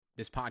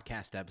This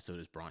podcast episode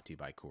is brought to you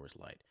by Coors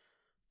Light.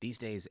 These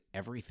days,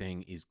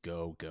 everything is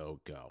go, go,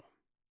 go.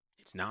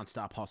 It's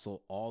nonstop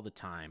hustle all the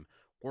time.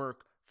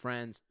 Work,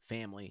 friends,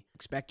 family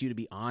expect you to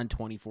be on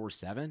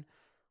 24/7.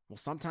 Well,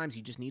 sometimes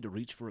you just need to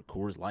reach for a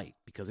Coors Light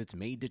because it's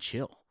made to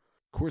chill.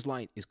 Coors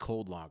Light is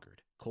cold lagered,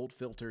 cold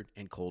filtered,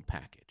 and cold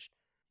packaged.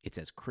 It's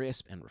as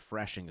crisp and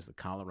refreshing as the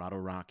Colorado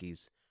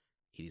Rockies.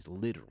 It is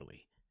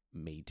literally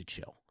made to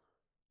chill.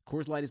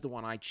 Coors Light is the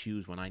one I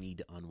choose when I need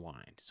to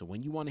unwind. So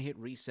when you want to hit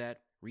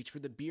reset, reach for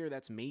the beer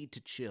that's made to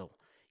chill.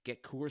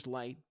 Get Coors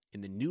Light in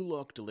the new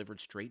look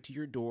delivered straight to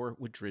your door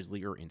with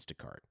Drizzly or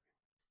Instacart.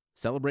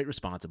 Celebrate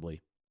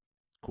responsibly.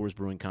 Coors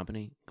Brewing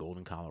Company,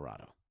 Golden,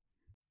 Colorado.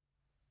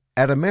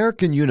 At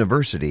American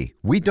University,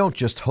 we don't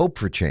just hope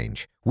for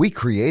change, we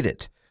create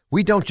it.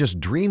 We don't just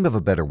dream of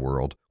a better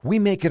world, we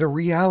make it a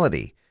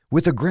reality.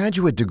 With a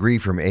graduate degree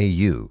from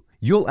AU,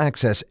 you'll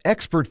access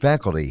expert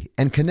faculty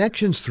and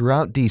connections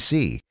throughout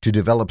DC to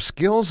develop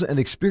skills and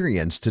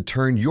experience to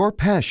turn your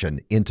passion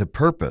into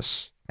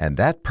purpose. And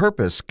that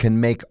purpose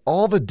can make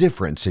all the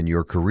difference in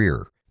your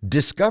career.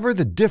 Discover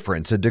the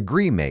difference a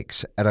degree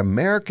makes at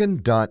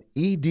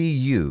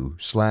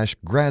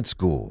american.edu/grad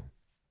school.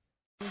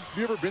 Have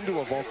you ever been to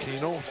a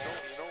volcano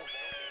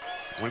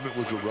when it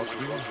was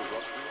erupting?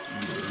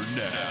 You're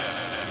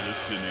now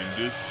listening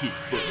to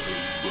Super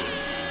Hoopers.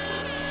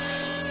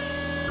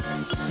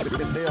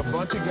 They're a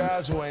bunch of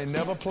guys who ain't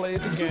never played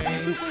the game.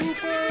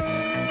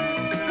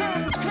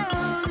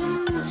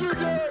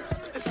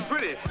 It's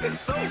pretty. It's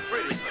so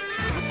pretty.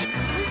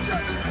 We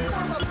just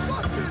won a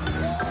fucking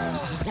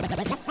war.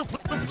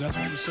 That's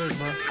what you said,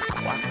 bro.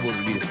 I'm supposed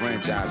to be the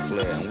franchise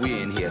player, and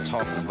we're in here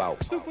talking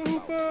about Super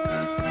Hoopers.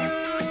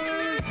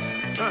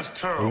 That's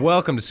terrible.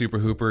 Welcome to Super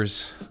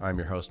Hoopers. I'm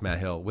your host, Matt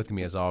Hill. With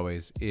me, as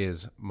always,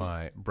 is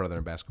my brother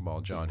in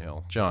basketball, John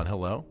Hill. John,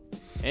 hello.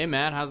 Hey,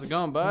 Matt. How's it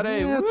going, buddy?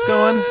 Yeah, it's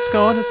going. Let's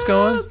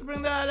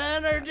bring that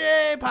energy.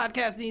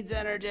 Podcast needs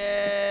energy.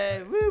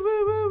 Woo,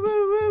 woo, woo,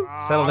 woo, woo.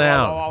 Settle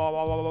down.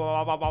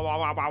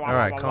 All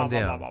right, calm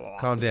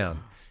down.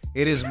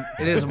 It is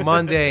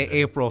Monday,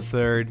 April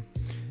 3rd.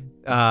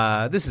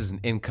 This is an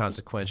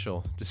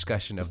inconsequential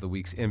discussion of the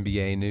week's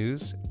NBA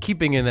news.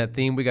 Keeping in that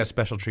theme, we got a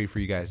special treat for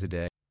you guys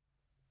today.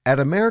 At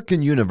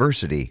American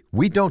University,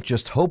 we don't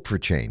just hope for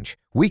change,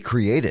 we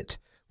create it.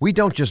 We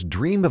don't just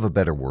dream of a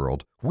better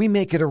world, we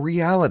make it a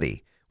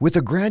reality. With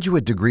a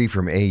graduate degree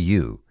from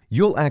AU,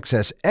 you'll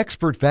access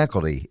expert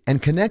faculty and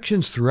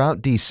connections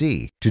throughout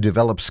DC to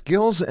develop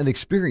skills and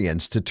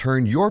experience to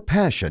turn your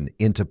passion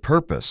into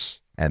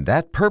purpose. And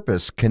that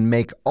purpose can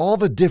make all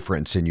the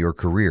difference in your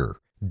career.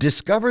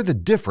 Discover the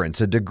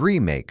difference a degree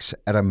makes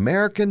at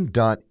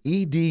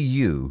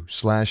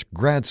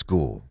american.edu/grad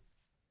school.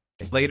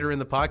 Later in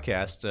the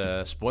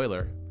podcast,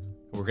 spoiler,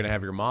 we're going to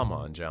have your mom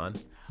on, John.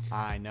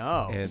 I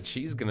know. And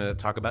she's going to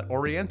talk about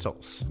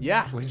Orientals.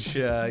 Yeah. Which,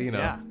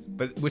 Yeah.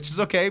 but which is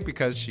okay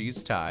because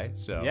she's Thai,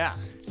 so Yeah.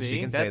 she See,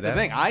 can that's say the that,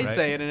 thing. I right?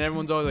 say it, and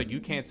everyone's always like, you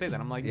can't say that.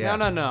 I'm like, Yeah.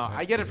 no.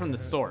 I get it from the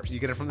source. You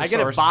get it from the I get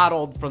source. it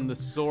bottled from the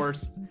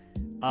source.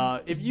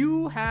 If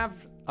you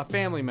have a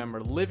family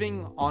member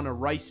living on a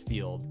rice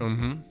field,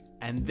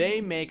 and they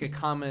make a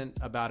comment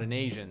about an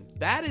Asian,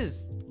 that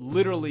is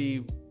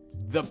literally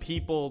the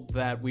people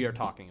that we are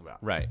talking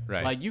about. Right.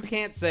 Like, you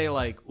can't say,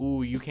 like,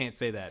 ooh, you can't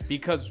say that,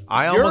 because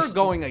you're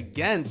going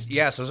against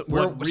so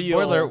what real...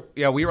 spoiler.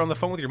 Yeah, we were on the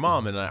phone with your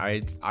mom, and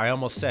I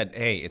almost said,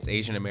 hey, it's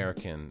Asian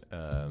American,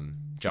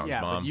 John's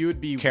mom. But you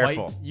would be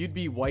careful. You'd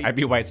be white. I'd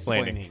be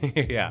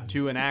white-splaining. Yeah.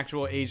 To an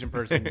actual Asian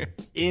person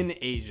in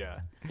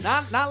Asia.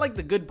 Not like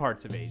the good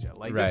parts of Asia.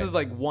 Like, Right. this is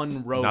like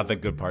one road. Not the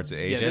good parts of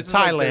Asia. this It's is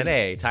like Thailand.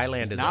 the-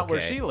 Thailand is not okay.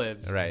 where she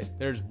lives. Right.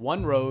 There's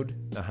one road,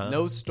 Uh-huh.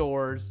 no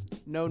stores,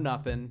 no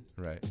nothing.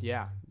 Right.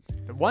 Yeah.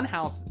 One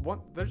house,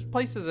 there's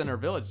places in our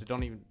village that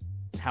don't even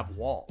have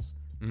walls.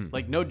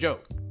 Like, no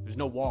joke. There's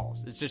no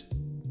walls. It's just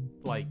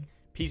like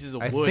pieces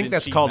of I wood. think and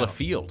that's sheet called metal. a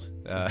field.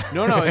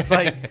 No, it's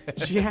like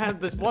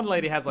this one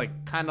lady has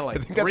like kind of like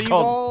I think three that's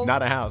called walls.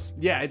 not a house.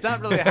 Yeah, it's not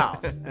really a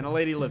house, and a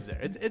lady lives there.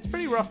 It's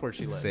pretty rough where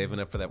she lives. Saving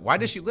up for that. Why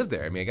does she live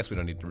there? I mean, I guess we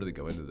don't need to really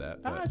go into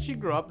that. But She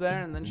grew up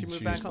there, and then she moved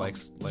She back just home.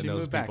 likes She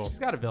knows moved back. people. She's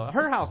got a villa.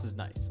 Her house is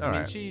nice. I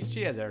mean, right.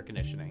 she has air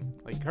conditioning.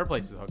 Like, her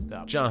place is hooked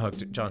up. John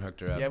hooked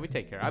her up. Yeah, we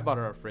take care. I bought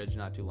her a fridge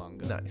not too long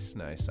ago.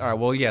 Nice. All right,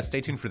 well, yeah,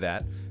 stay tuned for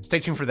that. Stay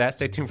tuned for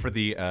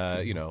the,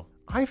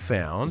 I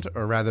found,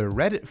 or rather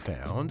Reddit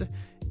found,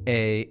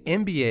 a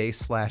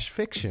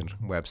NBA/fiction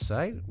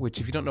website,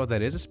 which, if you don't know what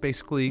that is, it's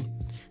basically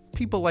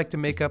people like to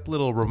make up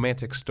little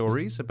romantic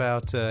stories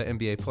about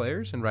NBA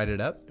players and write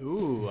it up.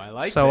 Ooh, I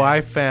like So this.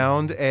 I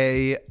found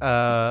a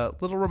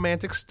little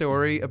romantic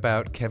story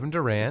about Kevin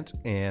Durant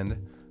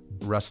and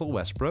Russell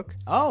Westbrook.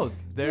 Oh,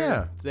 they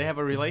Yeah. have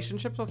a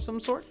relationship of some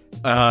sort?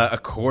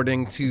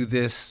 According to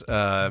this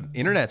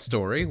internet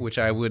story, which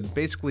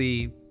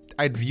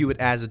I'd view it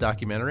as a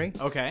documentary.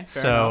 Okay,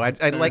 fair So enough. I'd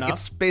Fair like enough.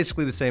 it's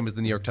basically the same as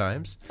the New York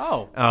Times.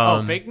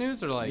 Oh, fake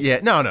news or like... Yeah,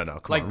 no.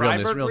 Come Like on,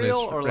 Breitbart real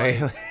Reel news, or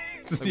right? like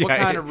Like, what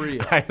kind of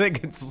real? I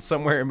think it's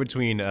somewhere in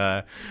between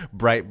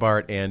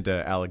Breitbart and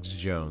Alex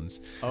Jones.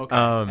 Okay.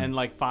 And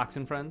like Fox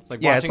and Friends?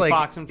 Like watching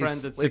Fox and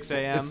Friends at 6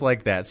 a.m.? It's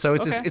like that. So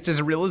it's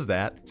as real as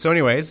that. So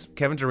anyways,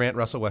 Kevin Durant,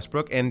 Russell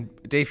Westbrook, and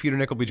Dave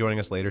Feudernick will be joining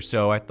us later.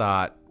 So I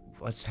thought,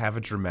 let's have a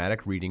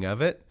dramatic reading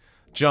of it.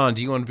 John,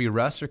 do you want to be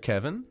Russ or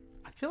Kevin?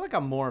 I feel like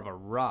I'm more of a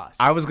Russ.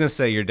 I was going to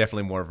say you're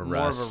definitely more of a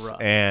Russ. More of a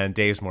Russ. And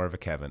Dave's more of a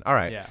Kevin. All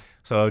right. Yeah.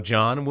 So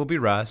John will be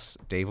Russ,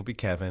 Dave will be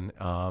Kevin,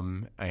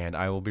 and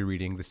I will be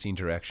reading the scene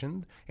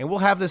direction. And we'll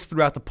have this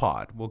throughout the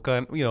pod. We're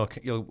going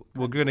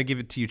to give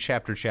it to you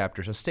chapter.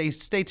 So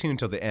stay tuned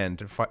till the end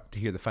to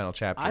hear the final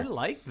chapter. I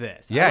like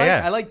this.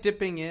 Yeah, I like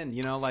dipping in.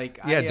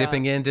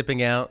 Dipping in,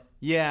 dipping out.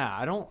 Yeah,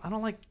 I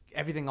don't like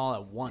everything all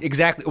at once.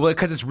 Exactly. Well,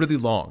 because it's really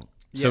long.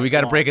 Yeah, So we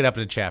got to break it up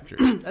into chapters.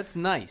 That's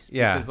nice.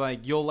 Yeah. Because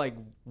you'll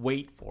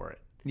wait for it.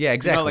 Yeah,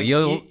 exactly.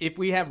 If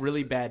we have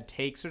really bad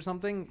takes or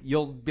something,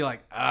 you'll be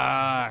like,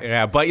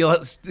 Yeah, but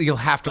you'll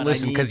have to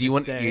listen because you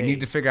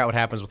need to figure out what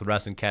happens with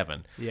Russ and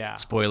Kevin. Yeah.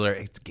 Spoiler: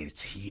 it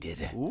gets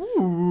heated.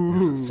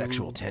 Ooh.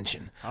 Sexual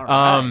tension. All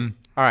right.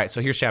 All right.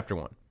 So here's chapter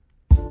 1.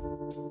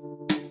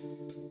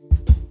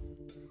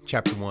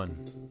 Chapter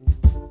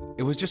 1.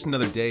 It was just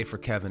another day for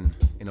Kevin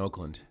in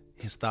Oakland.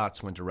 His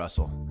thoughts went to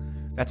Russell.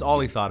 That's all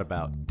he thought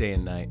about day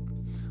and night.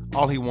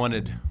 All he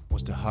wanted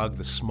was to hug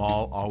the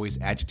small, always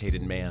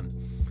agitated man.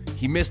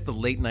 He missed the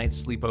late-night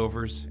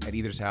sleepovers at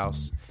either's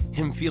house,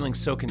 him feeling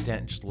so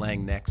content just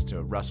laying next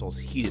to Russell's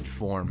heated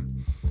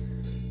form.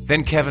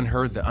 Then Kevin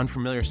heard the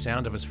unfamiliar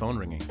sound of his phone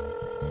ringing.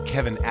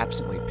 Kevin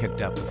absently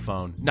picked up the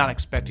phone, not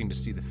expecting to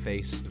see the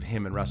face of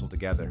him and Russell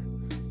together.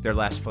 Their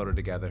last photo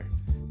together.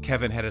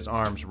 Kevin had his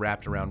arms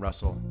wrapped around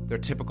Russell, their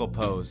typical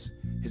pose,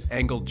 his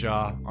angled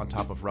jaw on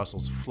top of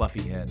Russell's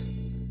fluffy head.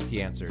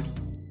 He answered.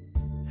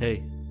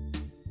 Hey.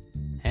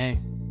 Hey.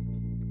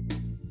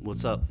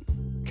 What's up?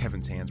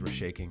 Kevin's hands were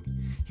shaking.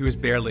 He was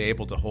barely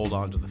able to hold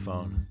on to the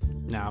phone.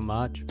 Not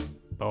much.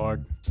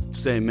 Bored.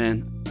 Say,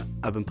 man,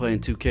 I've been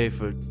playing 2K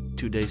for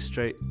 2 days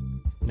straight.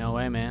 No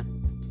way,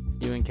 man.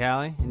 You in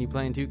Cali and you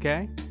playing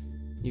 2K?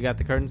 You got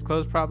the curtains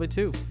closed probably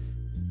too.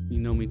 You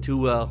know me too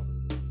well.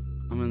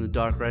 I'm in the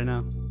dark right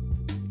now.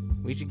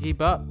 We should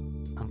keep up.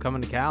 I'm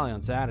coming to Cali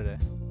on Saturday.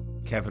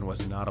 Kevin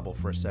was inaudible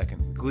for a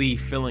second, glee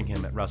filling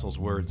him at Russell's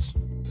words.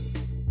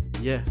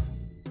 Yeah,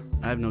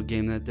 I have no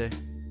game that day.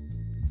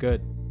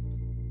 Good.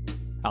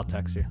 I'll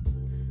text you.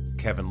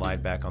 Kevin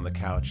lied back on the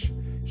couch.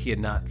 He had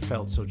not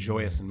felt so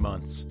joyous in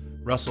months.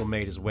 Russell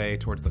made his way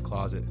towards the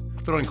closet,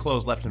 throwing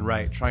clothes left and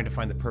right, trying to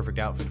find the perfect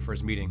outfit for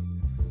his meeting.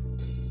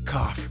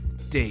 Cough,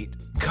 date,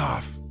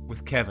 cough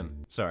with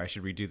Kevin. Sorry, I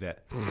should redo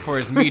that. For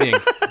his meeting.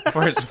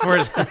 for his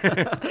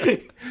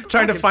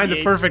trying to find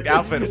the perfect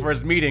outfit for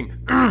his meeting.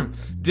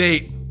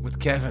 Date with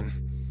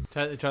Kevin.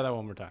 Try that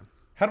one more time.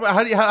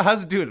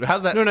 How's it do it?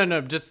 How's that?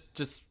 No.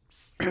 Just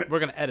we're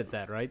gonna edit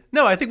that, right?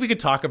 No, I think we could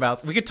talk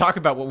about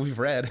what we've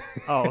read.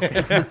 Oh,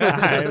 okay. All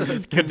right,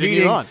 let's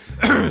continue on.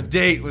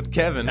 Date with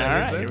Kevin. All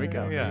right, here we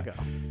go. Yeah. Here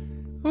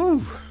we go.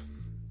 Ooh.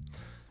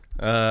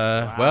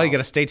 Well, you got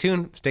to stay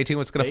tuned. Stay tuned.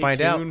 What's going to find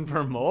out? Stay tuned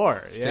for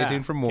more. Yeah. Stay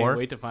tuned for more. Can't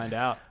wait to find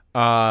out.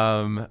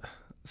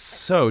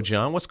 So,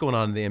 John, what's going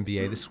on in the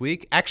NBA this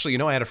week? Actually,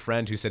 I had a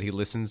friend who said he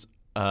listens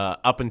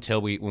up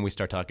until when we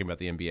start talking about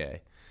the NBA.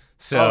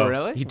 So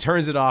really? He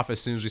turns it off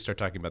as soon as we start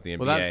talking about the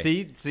NBA.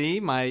 Well,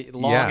 see, my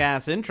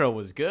long-ass intro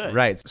was good.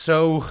 Right.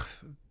 So,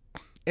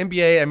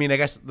 NBA, I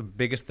guess the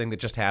biggest thing that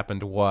just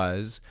happened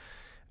was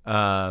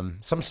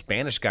some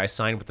Spanish guy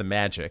signed with the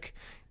Magic,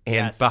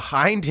 and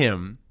behind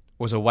him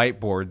was a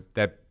whiteboard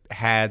that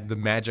had the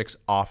Magic's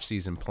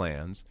off-season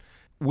plans,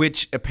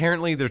 which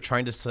apparently they're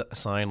trying to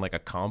sign like a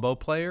combo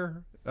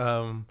player,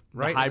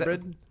 right?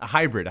 A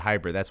hybrid.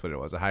 That's what it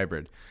was, a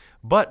hybrid.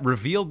 But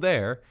revealed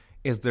there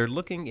is they're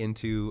looking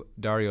into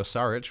Dario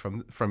Saric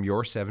from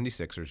your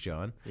 76ers,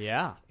 John.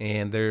 Yeah.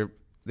 And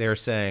they're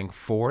saying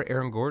for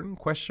Aaron Gordon, ?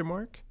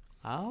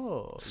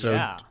 Oh, so,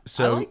 yeah.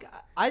 So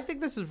I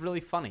think this is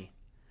really funny.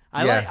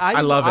 I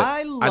love it.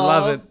 I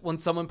love it when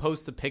someone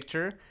posts a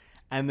picture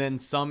and then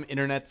some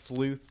internet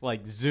sleuth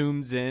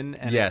zooms in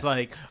and it's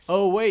like,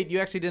 oh wait, you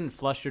actually didn't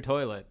flush your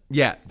toilet.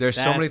 Yeah, there's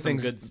so many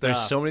things. Good stuff.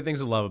 There's so many things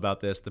to love about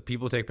this. The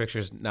people who take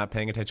pictures, not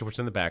paying attention to what's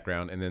in the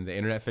background, and then the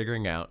internet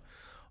figuring out.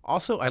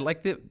 Also, I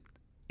like that.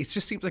 It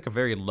just seems like a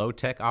very low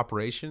tech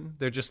operation.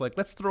 They're just like,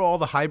 let's throw all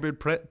the hybrid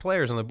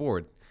players on the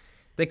board.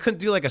 They couldn't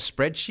do like a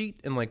spreadsheet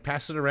and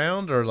pass it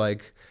around or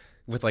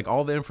with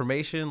all the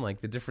information,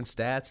 the different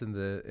stats and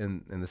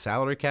the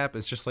salary cap.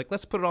 It's just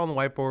let's put it all on the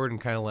whiteboard and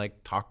kind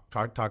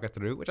of talk it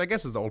through, which I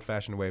guess is the old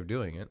fashioned way of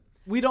doing it.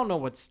 We don't know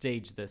what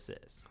stage this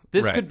is.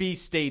 This could be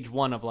stage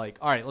one of all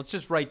right, let's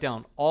just write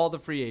down all the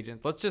free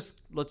agents. Let's just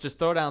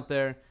throw it out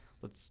there.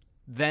 Let's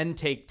then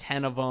take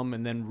 10 of them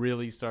and then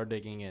really start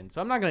digging in. So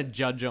I'm not going to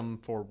judge them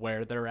for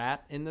where they're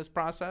at in this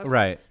process.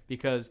 Right.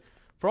 Because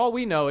for all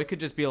we know, it could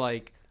just be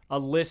a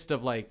list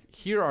of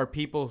here are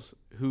people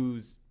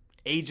whose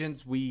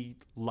agents we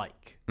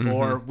like,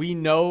 or we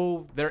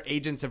know their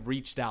agents have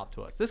reached out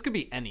to us. This could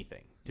be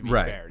anything, to be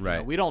fair.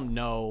 Right. We don't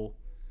know.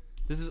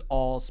 This is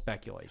all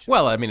speculation.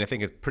 Well, I mean, I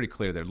think it's pretty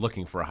clear they're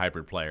looking for a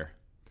hybrid player.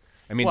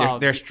 I mean, Well,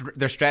 their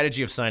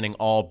strategy of signing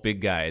all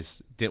big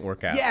guys didn't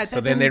work out. Yeah, so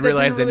that then they didn't- that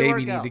realized didn't they really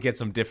maybe work need out. to get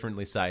some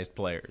differently sized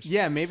players.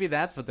 Yeah, maybe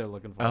that's what they're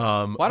looking for.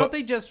 Why but- don't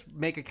they just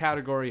make a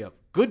category of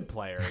good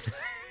players?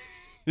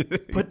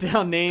 Put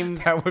down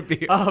names That would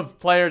be- of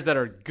players that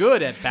are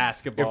good at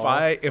basketball.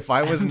 If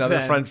I was another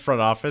then-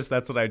 front office,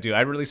 that's what I'd do.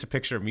 I'd release a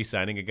picture of me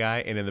signing a guy,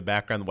 and in the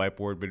background, the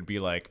whiteboard would be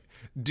like,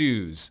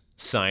 "Do's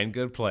sign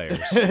good players,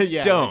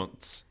 Yeah.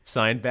 don'ts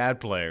sign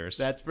bad players."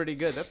 That's pretty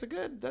good. That's a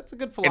good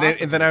and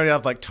philosophy. then I would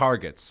have like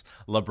targets: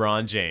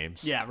 LeBron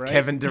James, Yeah, right.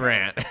 Kevin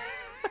Durant,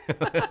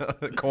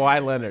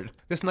 Kawhi Leonard.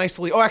 This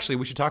nicely. Oh, actually,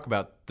 we should talk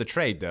about the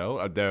trade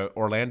though. The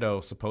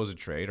Orlando supposed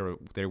trade, or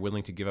they're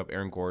willing to give up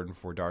Aaron Gordon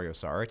for Dario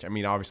Saric. I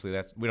mean, obviously,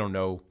 we don't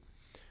know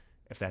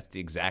if that's the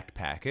exact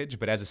package.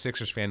 But as a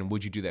Sixers fan,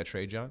 would you do that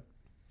trade, John?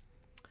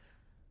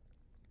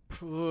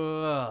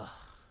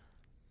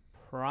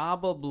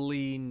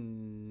 Probably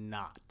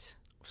not.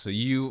 So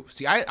you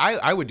see,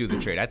 I would do the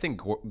trade. I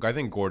think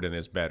Gordon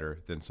is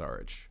better than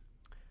Saric.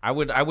 I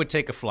would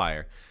take a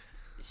flyer.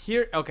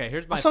 Here's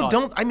my So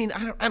thought. I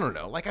don't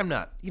know. Like I'm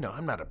not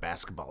a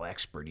basketball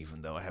expert,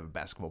 even though I have a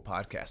basketball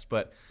podcast.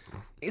 But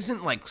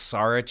isn't like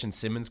Saric and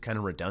Simmons kind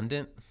of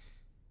redundant?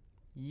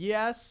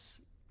 Yes,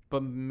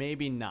 but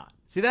maybe not.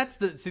 This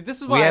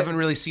is why We haven't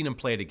really seen them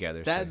play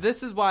together. So.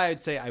 This is why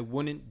I'd say I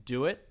wouldn't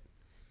do it,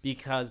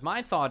 because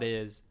my thought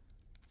is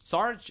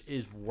Sarge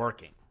is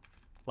working.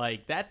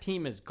 Like, that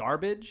team is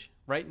garbage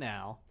right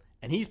now,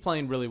 and he's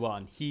playing really well,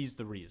 and he's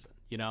the reason.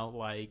 You know,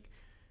 like,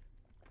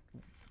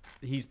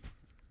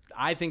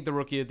 I think the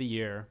rookie of the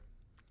year,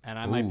 and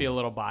I might be a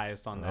little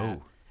biased on that.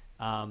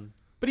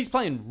 But he's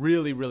playing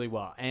really, really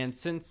well. And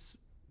since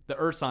the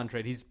Ursan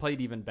trade, he's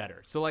played even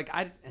better. So, like,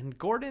 and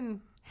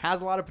Gordon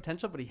has a lot of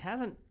potential, but he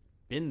hasn't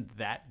been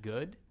that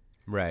good.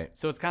 Right.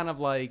 So it's kind of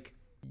like,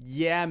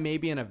 yeah,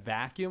 maybe in a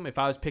vacuum. If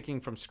I was picking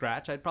from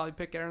scratch, I'd probably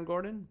pick Aaron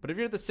Gordon. But if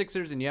you're the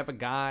Sixers and you have a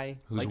guy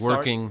Who's like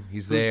working, Sarge,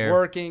 he's who's there.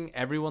 working,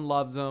 everyone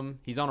loves him.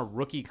 He's on a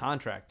rookie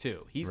contract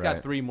too. He's got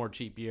Right. 3 more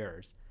cheap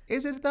years.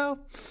 Is it though?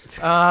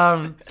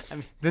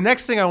 The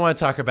next thing I want to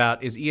talk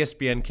about is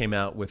ESPN came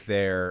out with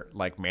their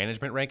like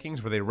management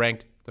rankings, where they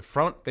ranked the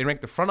front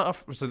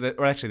office.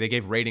 Or actually, they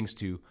gave ratings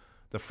to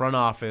the front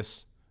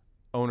office,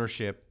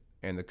 ownership,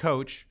 and the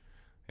coach,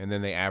 and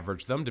then they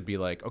averaged them to be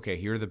like, okay,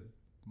 here are the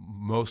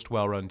most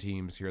well-run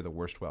teams, here are the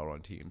worst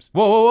well-run teams.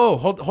 Whoa!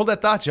 Hold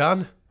that thought,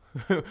 John.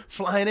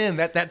 Flying in.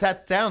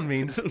 That sound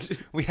means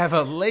we have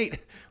a late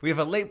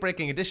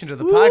breaking addition to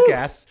the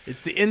podcast.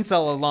 It's the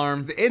incel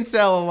alarm. The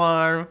incel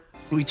alarm.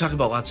 We talk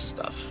about lots of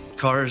stuff.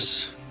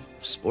 Cars,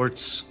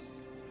 sports.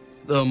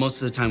 Though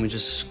most of the time we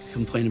just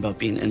complain about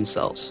being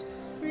incels.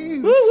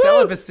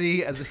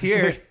 Celibacy as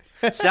here.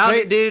 Sound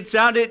it,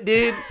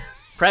 dude.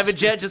 Private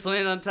jet just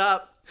landed on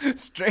top.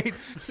 Straight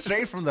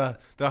from the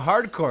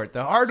hardcourt,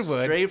 the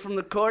hardwood. Straight from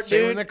the court, Straight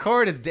dude. from the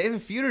court is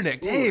David Feudernick.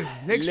 Dave,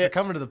 thanks for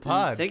coming to the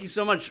pod. Thank you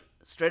so much.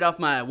 Straight off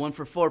my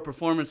 1-for-4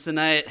 performance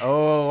tonight.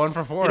 Oh, 1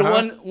 for 4, Hit a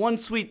huh? one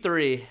sweet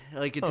 3,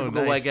 like a typical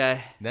nice. white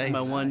guy. Nice. My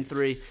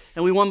 1-3,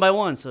 and we won by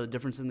 1, so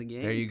difference in the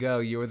game. There you go.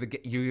 You're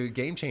a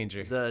game changer.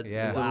 It was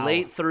yeah. a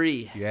late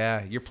 3.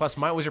 Yeah. Your plus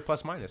minus was your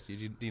plus minus. Do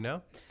you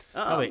know?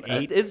 Probably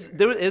 8. It's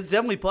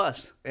definitely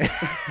plus.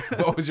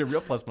 What was your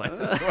real plus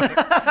minus?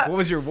 What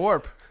was your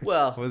warp?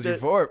 Well, What was your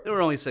warp? There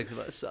were only 6 of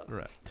us, so.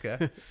 Right. Okay.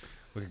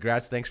 Well,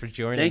 congrats. Thanks for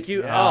joining. Thank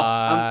you.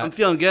 I'm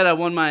feeling good. I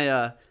won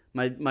my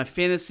my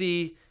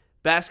fantasy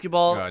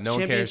basketball No one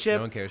cares. championship.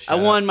 No one cares. I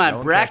Shut won up. my No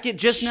one bracket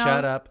cares. just now.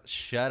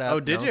 Shut up. Oh,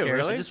 did No one you? cares.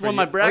 Really? I just won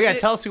my Oh bracket. yeah,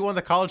 tell us who won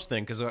the college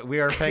thing, because we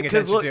are paying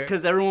attention to it.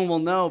 Because everyone will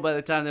know by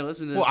the time they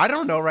listen to this. Well, I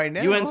don't know right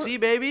now. UNC,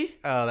 baby.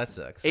 Oh, that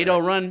sucks.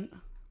 8-0 run.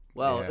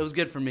 Well, Yeah. it was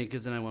good for me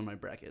because then I won my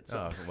bracket.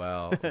 So. Oh,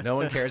 well, no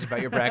one cares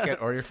about your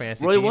bracket or your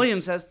fantasy Roy team.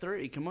 Williams has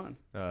 3. Come on.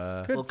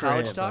 Little for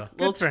college him. talk.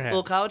 Good for him.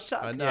 Little college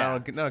talk. No,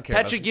 no one cares.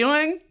 Patrick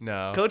Ewing.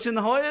 No. Coaching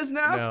the Hoyas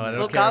now. No, I don't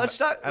little care college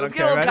about, talk. I don't Let's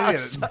care get a little about any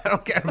college of talk. it. I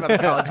don't care about the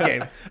college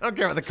game. I don't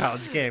care about the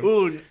college game.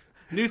 Ooh,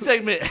 new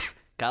segment.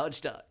 College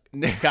talk.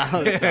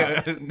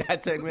 That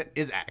segment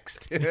is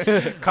axed.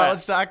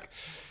 College talk.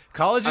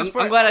 College is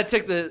I'm glad I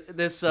took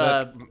this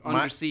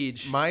under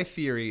siege. My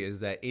theory is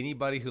that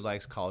anybody who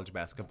likes college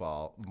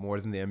basketball more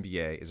than the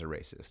NBA is a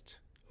racist.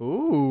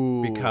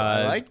 Ooh, Because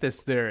I like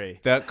this theory.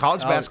 The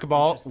college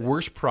basketball,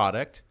 worst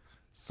product.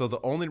 So the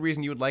only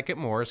reason you would like it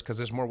more is because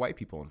there's more white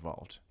people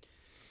involved.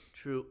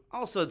 True.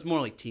 Also, it's more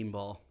like team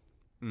ball.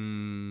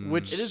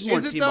 Which It is more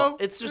Is it team though? ball.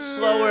 It's just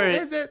slower.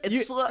 Is it?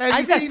 It's slow.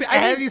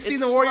 Have you seen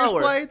the Warriors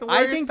slower. play? The I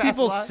Warriors think pass a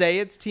people lot. say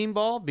it's team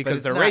ball But because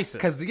it's they're not,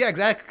 racist.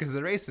 Exactly, because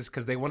they're racist,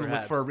 because they want to look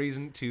Perhaps. for a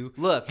reason to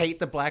Look. hate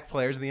the black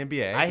players in the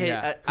NBA. I hate.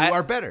 Yeah. who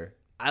are better.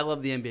 I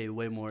love the NBA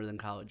way more than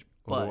college.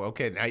 But Oh,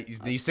 okay. Now you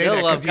say still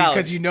that love college.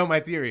 because you know my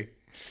theory.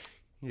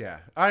 Yeah.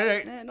 All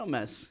right. don't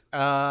mess.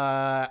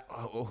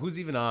 Who's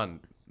even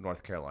on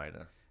North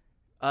Carolina?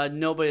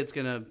 Nobody that's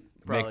gonna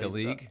Make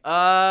probably, the league?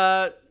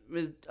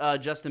 With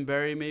Justin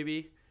Berry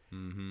maybe.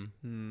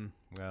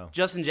 Well,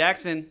 Justin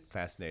Jackson.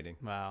 fascinating.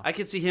 Wow. I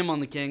could see him on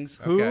the Kings.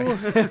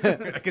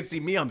 Okay. I could see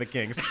me on the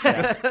Kings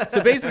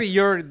So basically,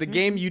 the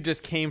game you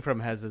just came from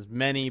has as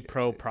many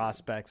pro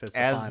prospects as the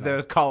as final.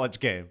 the college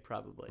game.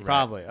 Probably.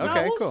 Probably. No,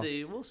 Okay, we'll cool.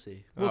 see. We'll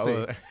see. We'll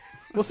see.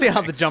 We'll see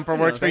how the jumper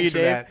works for you,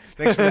 Dave.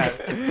 Thanks for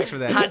that. Thanks for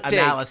that Hot take.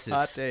 analysis.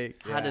 Hot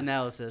take. Hot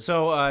analysis.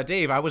 So,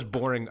 Dave, I was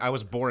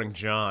boring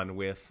John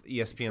with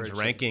ESPN's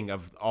ranking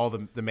of all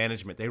the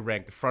management. They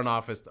ranked the front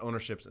office, the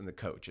ownerships, and the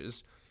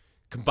coaches,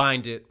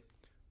 combined it.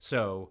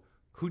 So,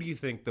 who do you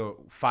think the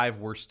 5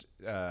 worst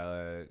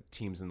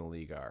teams in the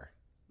league are?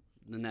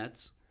 The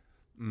Nets.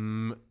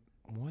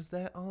 Was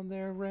that on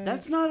there, Ray?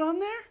 That's not on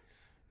there?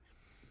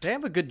 They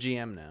have a good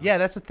GM now. Yeah,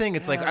 that's the thing.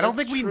 It's like I don't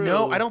that's think we true.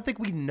 know. I don't think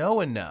we know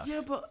enough.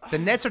 Yeah, but the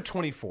Nets are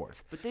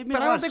 24th. But they made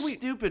a lot of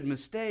stupid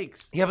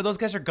mistakes. Yeah, but those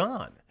guys are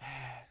gone.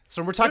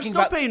 So we're They're talking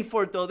still about. paying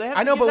for it though. They have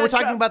I know, to but give we're that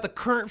talking job. about the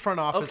current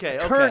front office, Okay,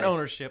 the current okay.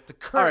 ownership, the All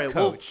current right,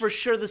 coach. well, for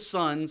sure the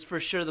Suns, for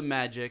sure the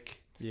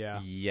Magic. Yeah.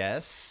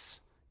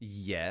 Yes.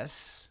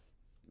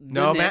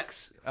 The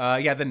Knicks.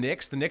 Yeah, the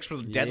Knicks. The Knicks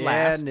were dead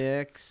last.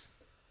 Knicks.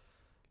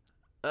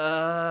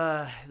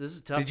 This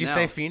is tough. Did you now.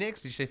 say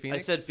Phoenix? Did you say I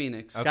Phoenix? said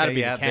Phoenix. Okay, Gotta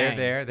be yeah, the Kangs.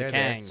 they're The there.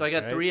 Kangs, So I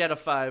got right? 3 out of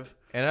 5.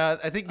 And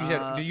I think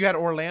you had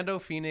Orlando,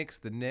 Phoenix,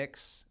 the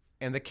Knicks,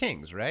 and the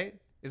Kings, right?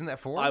 Isn't that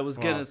 4? I was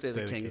gonna Well, say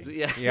say the the Kings. Kings.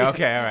 Yeah. Yeah.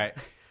 Okay. All right.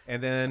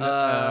 And then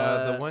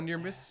the one you're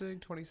missing,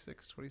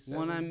 26, 27.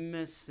 One I'm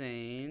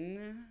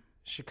missing.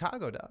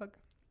 Chicago, dog.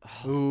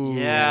 Ooh.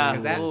 Yeah.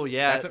 Because that- Oh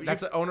yeah.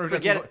 That's an owner. Who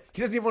Forget doesn't even,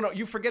 he doesn't even want to.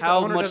 You forget how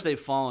the owner. much they've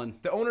fallen.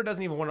 The owner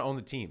doesn't even want to own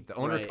the team. The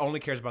owner Right. only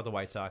cares about the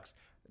White Sox.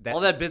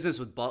 All that business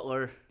with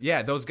Butler.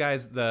 Yeah, those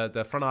guys.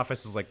 The front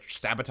office is like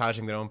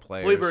sabotaging their own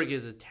players. Hoiberg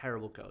is a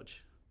terrible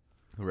coach.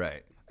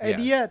 Right. And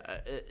Yeah.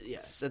 yet, Yeah,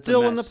 that's a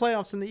still in the mess.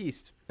 playoffs in the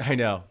East. I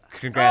know.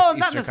 Congrats, Oh,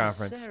 not Eastern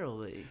Conference.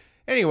 necessarily.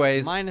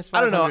 Anyways, Minus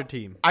I don't know. 500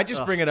 team. I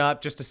just bring it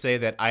up just to say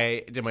that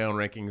I did my own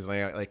rankings,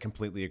 and I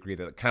completely agree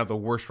that kind of the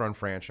worst run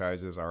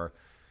franchises are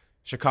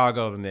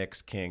Chicago, the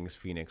Knicks, Kings,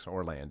 Phoenix,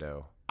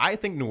 Orlando. I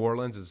think New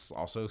Orleans is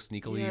also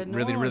sneakily Yeah, New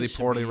really, really Orleans should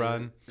poorly be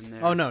run. in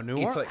there. Oh no, New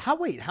It's Orleans. like-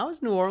 How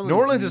is New Orleans? New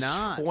Orleans is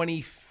not?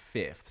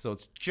 25th, so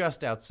it's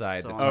just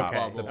outside So the on top, the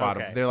bubble. the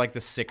bottom. Okay. They're like the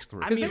 6th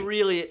or I 5th. mean,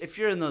 really, if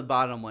you're in the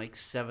bottom like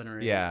 7 or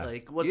 8, Yeah.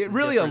 like what's it the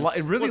really difference?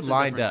 it really What's the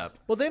lined difference? up.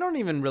 Well, they don't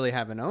even really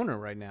have an owner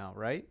right now,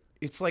 right?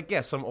 It's like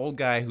some old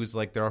guy who's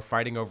like they're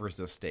fighting over his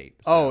estate.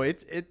 So- Oh,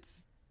 it's.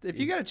 If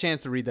you got a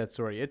chance to read that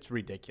story, it's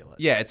ridiculous.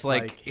 Yeah, it's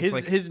like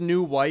his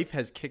new wife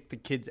has kicked the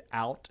kids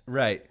out,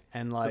 right.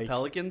 and like The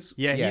Pelicans?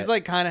 Yeah, Yeah. he's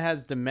like kind of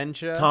has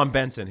dementia. Tom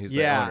Benson, who's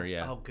the owner.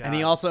 Yeah. Oh god. And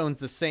he also owns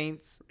the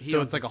Saints, He so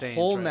owns it's like the a Saints,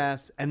 whole right.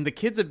 mess. And the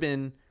kids have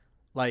been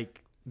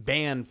like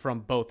banned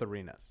from both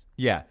arenas.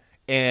 Yeah.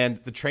 And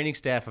the training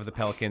staff of the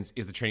Pelicans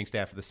is the training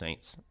staff of the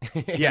Saints.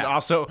 And Yeah.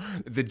 also,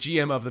 the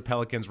GM of the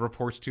Pelicans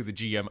reports to the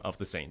GM of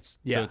the Saints.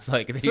 Yeah. So it's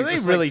like So they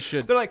just really like-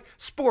 should- They're like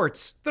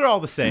sports. They're all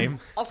the same.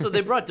 Also,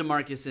 they brought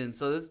DeMarcus in,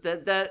 so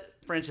that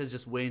franchise is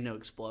just waiting to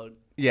explode.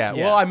 Yeah.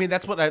 Yeah. Well, I mean,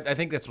 that's what I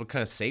think. That's what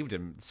kind of saved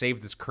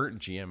this current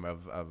GM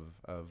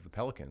of the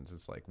Pelicans.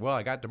 It's like, well,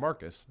 I got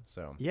DeMarcus,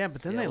 so Yeah,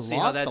 but then Yeah, they we'll see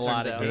how lost that a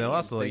lot turns of out. games. And they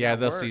lost. They Yeah, got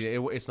they'll see.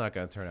 worse. It's not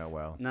going to turn out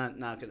well. Not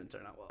going to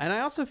turn out well. And I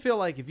also feel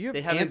like if you have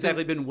They haven't Anthony,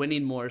 exactly been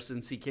winning more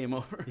since he came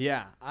over.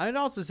 yeah, I'd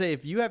also say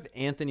if you have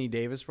Anthony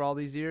Davis for all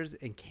these years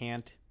and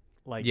can't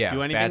like Yeah,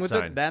 do anything bad with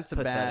sign. it, that's a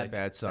Pathetic.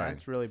 Bad sign.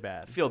 That's really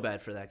bad. I feel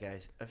bad for that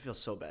guy. I feel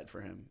so bad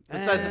for him.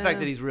 Besides the fact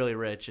that he's really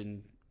rich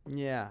and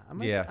Yeah, I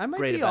might, Yeah. I might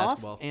Great be at off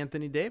basketball.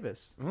 Anthony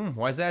Davis.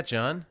 Why is that,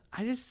 John?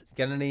 I just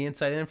Got any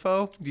inside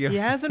info? he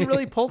hasn't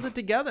really pulled it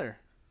together.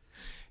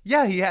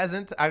 Yeah, he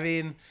hasn't. I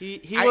mean,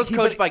 he I- was he-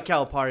 coached but- by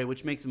Calipari,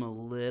 which makes him a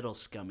little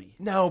scummy.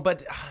 no,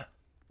 but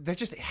there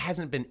just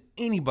hasn't been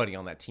anybody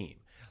on that team.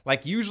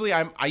 Like usually,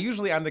 I'm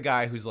the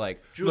guy who's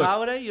like Drew look,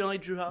 Holiday? You don't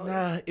like Drew Holiday?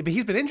 Nah, but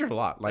he's been injured a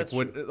lot. Like That's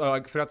when,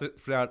 like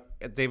throughout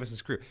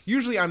Davis's career.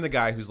 Usually, I'm the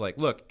guy who's like,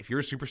 look, if you're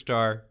a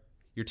superstar,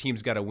 your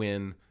team's got to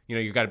win. You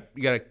know, you got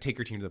to take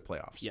your team to the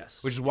playoffs.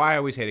 Yes. Which is why I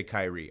always hated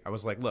Kyrie. I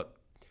was like, look,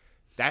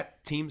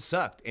 that team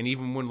sucked, and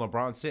even when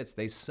LeBron sits,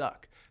 they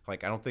suck.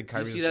 Like I don't think Do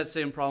you Kyrie. see that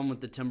same problem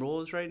with the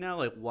Timberwolves right now?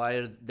 Like, why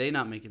are they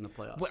not making the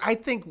playoffs? Well, I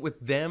think with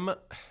them,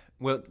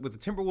 with the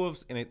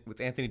Timberwolves and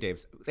with Anthony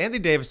Davis. With Anthony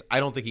Davis,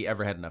 I don't think he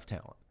ever had enough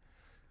talent.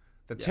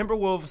 The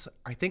Timberwolves,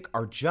 I think,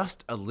 are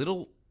just a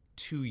little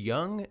too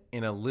young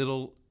and a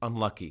little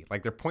unlucky.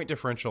 Like their point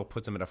differential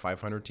puts them at a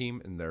 500 team,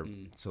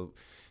 and so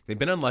they've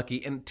been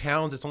unlucky. And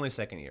Towns, it's only a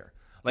second year.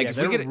 Like Yeah, if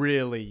they're we get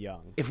really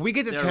young. if we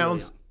get to They're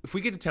Towns, really if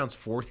we get to Towns'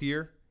 fourth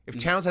year, if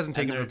Towns hasn't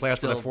taken them to the they're playoffs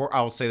for the still- 4,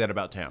 I'll say that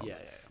about Towns. Yeah.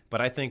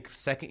 But I think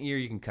second year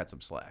you can cut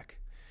some slack.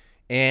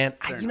 And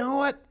you know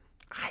what?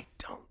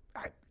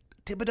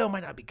 Thibodeau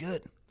might not be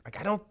good. Like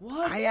I don't.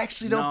 What? I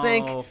actually don't No.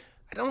 think.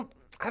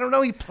 I don't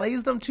know. He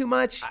plays them too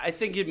much. I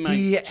think it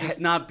might just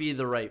not be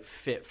the right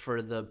fit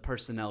for the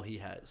personnel he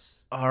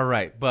has. All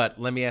right, but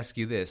let me ask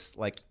you this: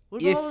 like,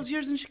 What if about all those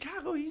years in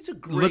Chicago? He's a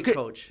great look at,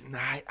 coach.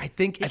 I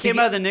think He came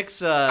out of the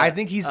Knicks. I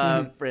think he's.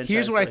 franchise,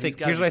 Here's what I so think. he's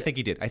gotta Here's what I be think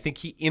he did. I think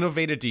he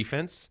innovated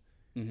defense,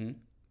 Mm-hmm.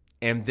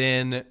 and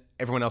then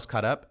everyone else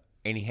caught up,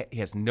 and he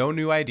has no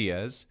new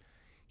ideas.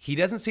 he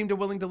doesn't seem to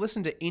willing to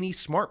listen to any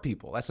smart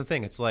people. That's the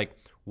thing. It's like,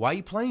 why are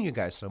you playing you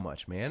guys so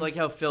much, man? It's like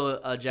how Phil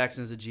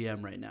Jackson is a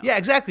GM right now. Yeah,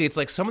 exactly. It's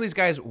like some of these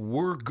guys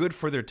were good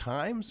for their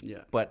times,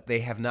 but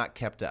they have not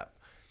kept up.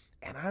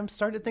 And I'm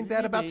starting to think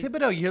that about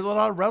Thibodeau. You hear a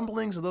lot of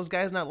rumblings of those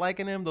guys not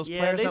liking him, those players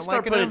not liking him. Yeah, they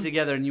start putting it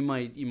together, and you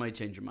might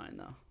change your mind,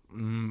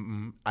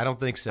 though. I don't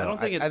think so. I don't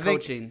think it's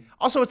coaching.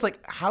 Also, it's like,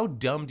 how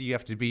dumb do you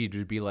have to be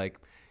like,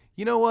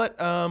 you know what?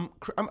 I'm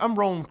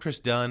rolling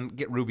Chris Dunn.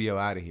 Get Rubio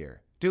out of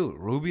here. Dude,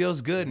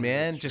 Rubio's good,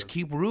 man. Just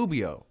keep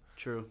Rubio.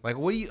 True. Like,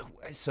 what do you...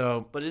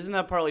 So... But isn't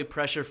that partly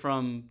pressure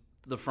from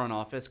the front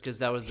office? Because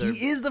that was their...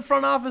 He is the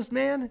front office,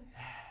 man.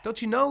 Don't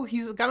you know?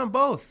 He's got them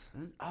both.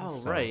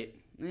 Oh, right.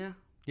 Yeah.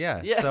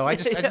 Yeah, so I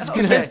just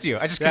convinced you.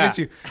 I just convinced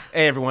you.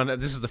 Hey, everyone,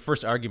 this is the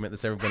first argument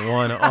that's ever been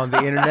won on the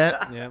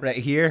internet. Right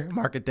here.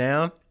 Mark it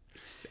down.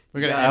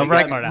 We're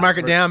gonna mark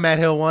it down.Tt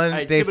Hill 1,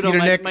 right, Dave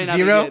Feudernick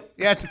 0.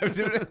 Yeah,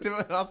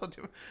 Thibodeau also.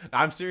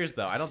 I'm serious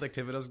though. I don't think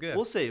Thibodeau's good.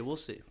 We'll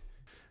see.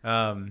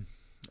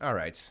 All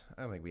right.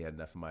 I don't think we had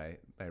enough of my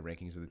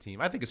rankings of the team.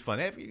 I think it's fun.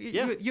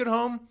 You at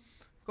home,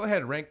 go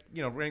ahead and rank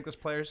those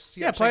players.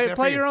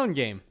 Play your own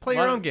game. Play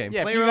your own game.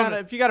 Yeah,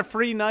 if you got a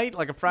free night,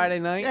 like a Friday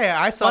night. Yeah,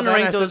 I saw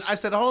that. I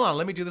said, hold on,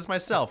 let me do this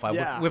myself.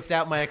 I whipped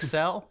out my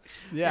Excel.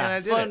 And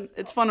I did it.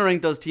 It's fun to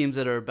rank those teams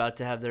that are about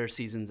to have their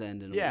seasons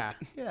end in a week.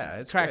 Yeah,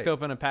 it's cracked great.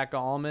 open a pack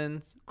of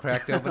almonds.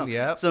 Cracked open,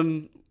 yeah.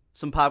 Some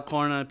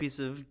popcorn on a piece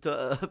of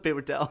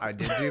paper towel. I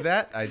did do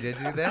that.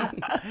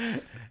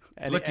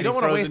 Look, you don't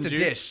want to waste a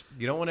dish.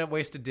 You don't want to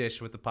waste a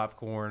dish with the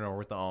popcorn or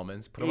with the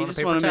almonds. Put them on a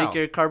paper towel. You just want to make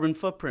your carbon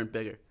footprint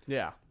bigger.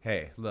 Yeah.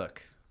 Hey,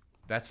 look,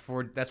 that's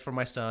for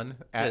my son.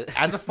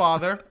 As a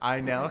father,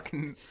 I now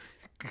can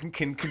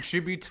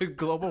contribute to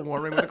global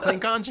warming with a clean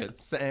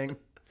conscience, saying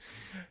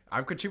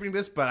I'm contributing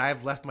this, but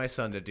I've left my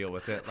son to deal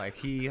with it. Like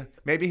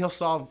maybe he'll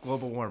solve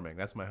global warming.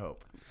 That's my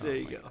hope. There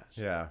you go. Gosh.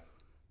 Yeah.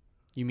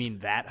 You mean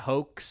that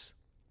hoax?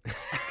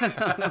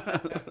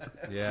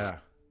 Yeah.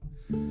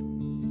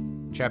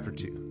 Chapter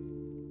 2.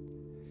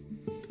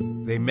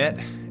 They met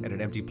at an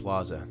empty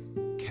plaza.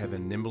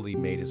 Kevin nimbly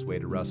made his way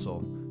to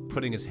Russell,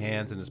 putting his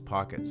hands in his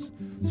pockets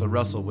so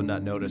Russell would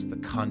not notice the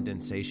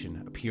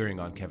condensation appearing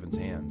on Kevin's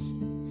hands.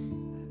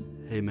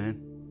 Hey, man.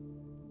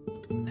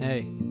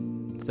 Hey,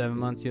 7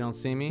 months you don't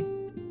see me?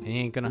 And you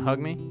ain't gonna hug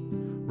me?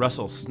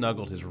 Russell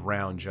snuggled his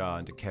round jaw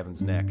into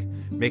Kevin's neck,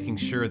 making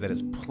sure that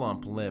his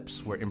plump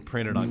lips were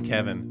imprinted on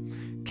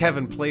Kevin.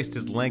 Kevin placed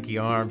his lanky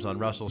arms on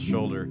Russell's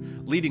shoulder,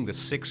 leading the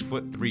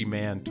 6'3"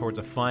 man towards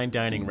a fine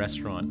dining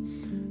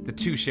restaurant. The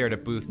two shared a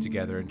booth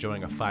together,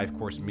 enjoying a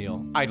 5-course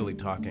meal, idly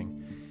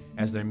talking.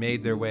 As they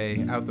made their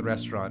way out the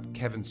restaurant,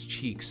 Kevin's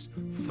cheeks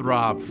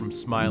throbbed from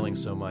smiling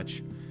so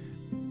much.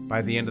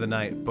 By the end of the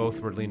night, both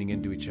were leaning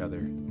into each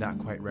other, not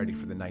quite ready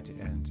for the night to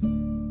end.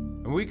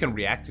 And we can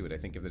react to it, I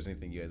think, if there's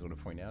anything you guys want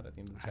to point out at the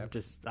end of the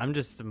chapter. I'm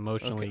just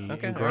emotionally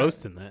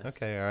engrossed in this.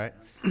 Okay, all right.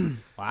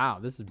 Wow,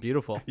 this is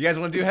beautiful. You guys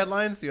want to do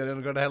headlines? Do you want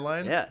to go to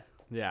headlines?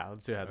 Yeah,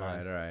 let's do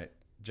headlines. All right.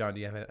 John,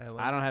 do you have headlines?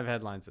 I don't have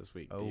headlines this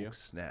week. Do you?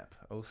 Snap.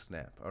 Oh,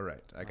 snap. All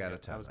right. I got a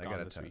ton. I was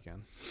gone this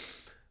weekend.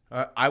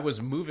 I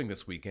was moving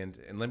this weekend,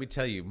 and let me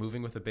tell you,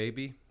 moving with a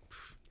baby,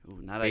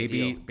 not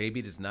ideal.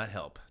 Baby does not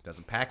help.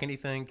 Doesn't pack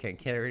anything, can't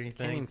carry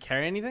anything. Can't even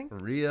carry anything?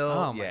 Real.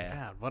 Oh, my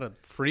God. What a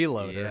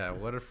freeloader. Yeah,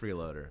 what a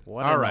freeloader.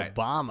 What an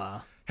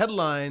Obama.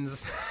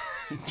 Headlines.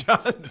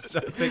 John's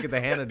taking the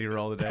Hannity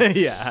roll today.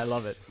 Yeah, I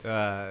love it.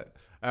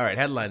 All right,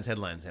 headlines.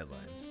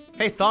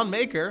 Hey, Thon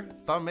Maker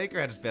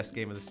had his best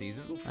game of the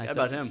season. How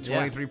about him?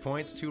 23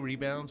 points, 2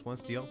 rebounds, 1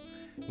 steal.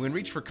 When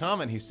reached for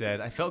comment, he said,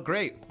 I felt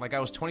great, like I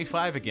was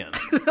 25 again.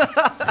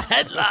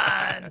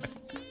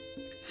 Headlines.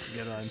 That's a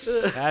good one.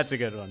 That's a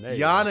good one.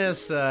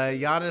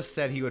 Giannis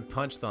said he would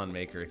punch Thon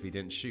Maker if he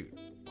didn't shoot.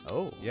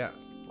 Oh. Yeah.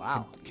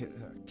 Wow.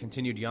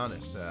 Continued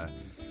Giannis.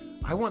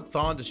 I want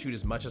Thon to shoot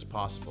as much as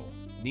possible.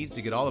 Needs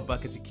to get all the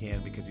buckets he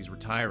can because he's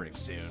retiring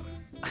soon.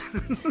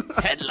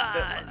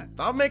 Headlines.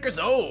 Thon Maker's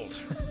old.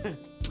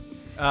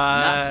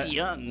 Not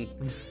young.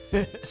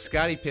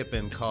 Scottie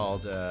Pippen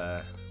called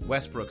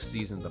Westbrook's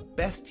season the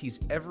best he's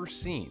ever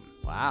seen.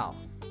 Wow.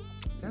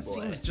 That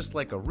seems just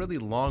like a really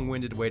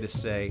long-winded way to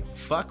say,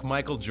 fuck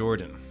Michael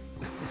Jordan.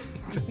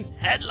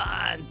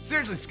 Headlines.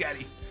 Seriously,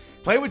 Scottie.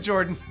 Play with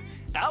Jordan.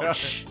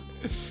 Ouch.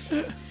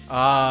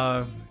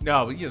 No,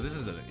 but this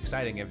is an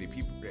exciting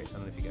MVP race. I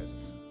don't know if you guys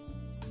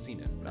have seen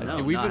it. I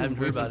haven't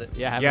heard about it.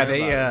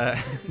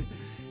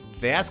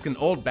 They asked an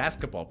old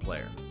basketball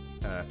player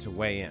to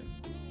weigh in.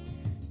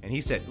 And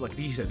he said,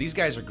 these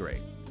guys are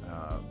great,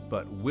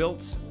 but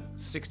Wilt's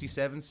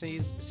 67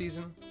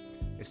 season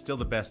is still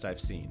the best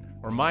I've seen.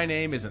 Or my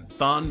name isn't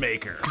Thon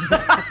Maker.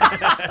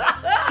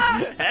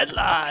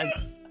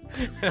 Headlines.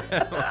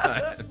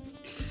 That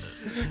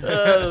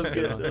was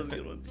good. That was a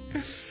good one.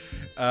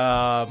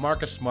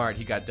 Marcus Smart,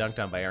 he got dunked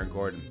on by Aaron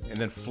Gordon and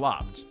then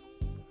flopped.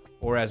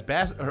 Or as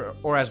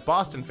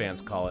Boston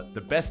fans call it, the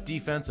best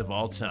defense of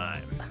all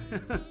time.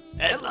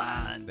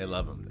 Headlines. They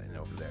love him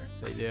over there.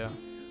 They do.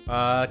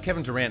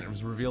 Kevin Durant, it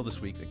was revealed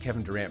this week that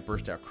Kevin Durant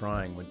burst out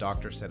crying when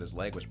doctors said his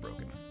leg was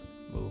broken.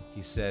 Ooh.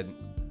 He said,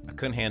 I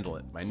couldn't handle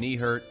it. My knee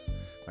hurt.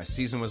 My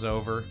season was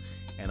over,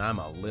 and I'm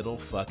a little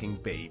fucking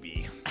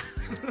baby.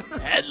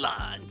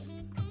 Headlines.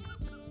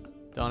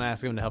 Don't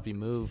ask him to help you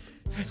move.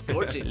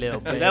 Scorching. Little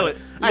baby.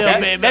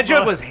 That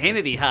joke was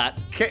Hannity hot.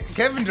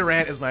 Kevin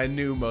Durant is my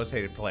new most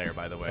hated player,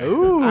 by the way.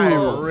 Ooh. I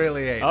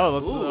really hate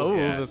him.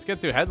 Yeah. Let's get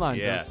through headlines.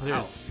 Yeah. Let's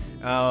hear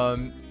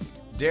it.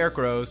 Derrick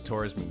Rose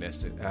tore his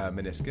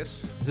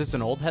meniscus. Is this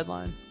an old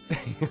headline?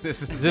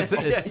 This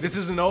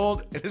is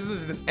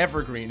an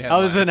evergreen headline.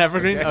 Oh, this is an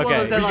evergreen? Okay. Okay. One of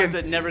those headlines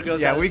that never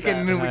goes out of we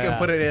can Yeah.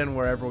 put it in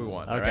wherever we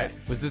want. Okay. All right?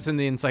 Was this in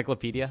the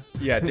encyclopedia?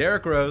 Yeah,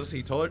 Derrick Rose,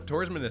 he tore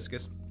his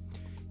meniscus.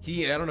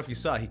 I don't know if you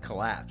saw, he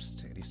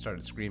collapsed and he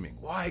started screaming,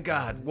 "Why,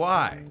 God?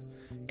 Why?"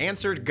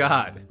 Answered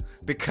God,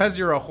 "Because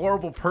you're a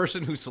horrible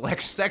person who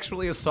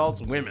sexually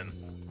assaults women."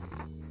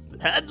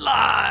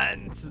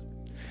 Headlines.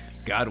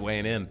 God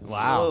weighing in.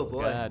 Wow. Oh,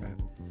 boy. God.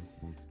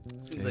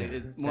 Seems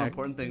like more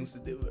important things to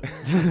do.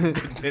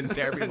 Didn't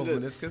tear people's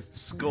meniscus.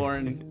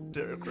 Scoring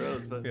Derrick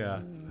Rose, but Yeah.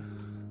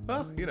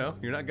 Well,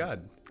 you're not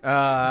God.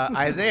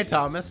 Isaiah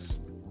Thomas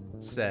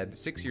said,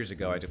 6 years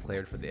ago I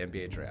declared for the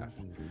NBA draft,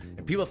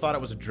 and people thought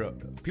it was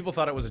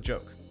a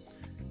joke.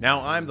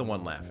 Now I'm the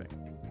one laughing.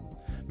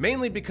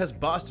 Mainly because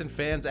Boston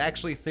fans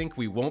actually think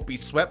we won't be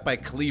swept by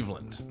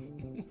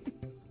Cleveland.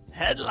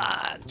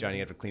 Headlines. Johnny,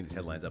 you have to clean these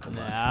headlines up a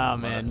lot. Nah,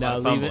 man. No,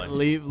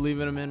 leaving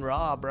them in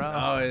raw, bro.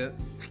 Oh, yeah.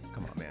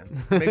 Come on, man.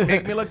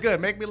 Make me look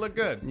good. Make me look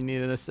good. You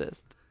need an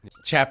assist.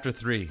 Chapter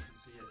 3.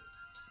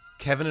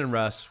 Kevin and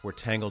Russ were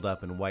tangled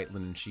up in white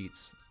linen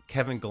sheets.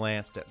 Kevin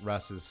glanced at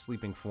Russ's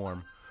sleeping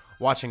form,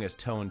 watching his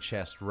toned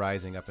chest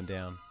rising up and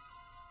down.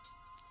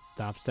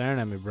 Stop staring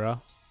at me, bro.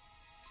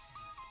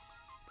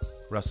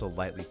 Russell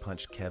lightly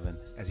punched Kevin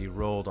as he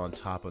rolled on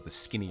top of the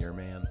skinnier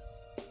man.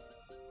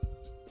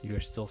 You are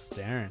still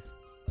staring.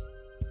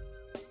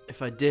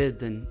 if I did,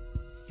 then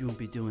you won't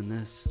be doing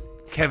this.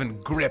 Kevin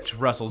gripped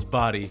Russell's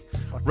body.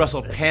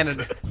 Russell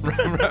panted.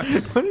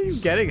 What are you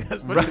getting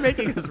us? What are you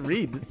making us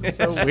read? This is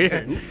so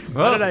weird.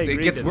 Well, it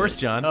gets worse,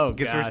 John. Oh, it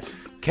gets gosh. worse.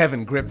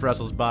 Kevin gripped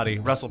Russell's body.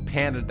 Russell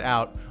panted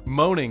out,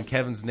 moaning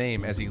Kevin's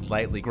name as he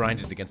lightly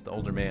grinded against the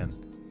older man.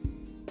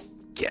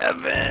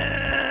 Kevin!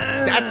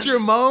 That's your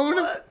moan?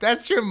 What?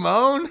 That's your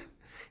moan?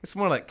 It's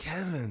more like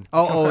Kevin.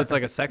 Oh, it's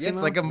like a sex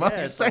It's like a moan.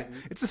 Yeah,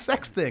 it's a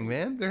sex thing,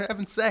 man. They're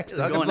having sex.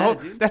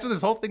 Dog. That's what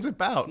this whole thing's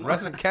about.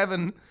 Russ and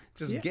Kevin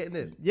just getting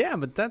it. Yeah,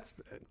 but that's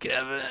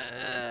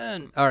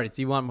Kevin. All right,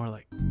 so you want more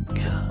like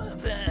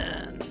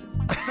Kevin.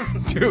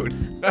 Dude.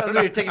 Sounds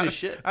like you're taking a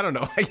shit. I don't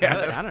know.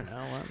 Yeah. I don't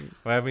know.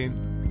 Well, I mean,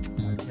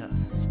 Yeah,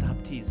 stop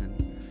teasing.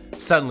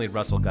 Suddenly,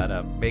 Russell got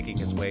up, making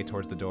his way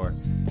towards the door.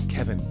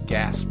 Kevin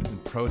gasped in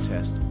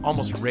protest,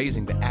 almost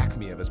raising the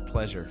acme of his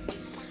pleasure.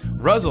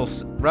 Russell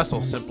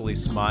simply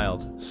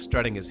smiled,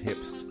 strutting his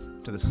hips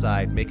to the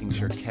side, making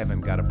sure Kevin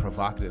got a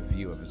provocative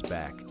view of his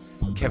back.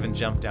 Kevin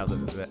jumped out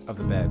of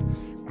the bed,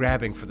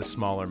 grabbing for the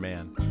smaller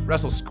man.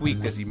 Russell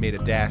squeaked as he made a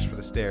dash for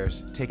the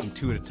stairs, taking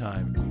two at a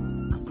time.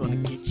 I'm gonna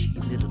get you,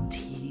 little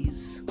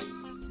tease.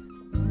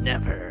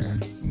 Never.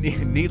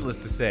 Needless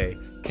to say,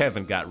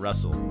 Kevin got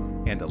Russell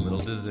and a little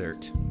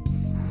dessert.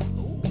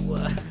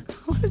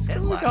 What is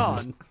going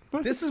on?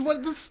 This is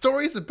what the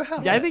story's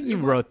about. Yeah, I think you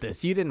wrote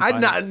this. You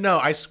didn't. No,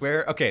 I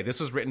swear. Okay, this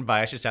was written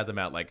by, I should shout them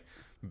out, like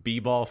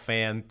B-Ball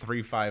Fan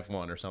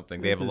 351 or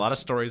something. They have a lot of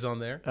stories on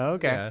there. Oh,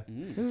 okay. Yeah.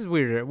 This is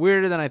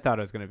weirder than I thought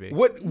it was going to be.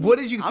 What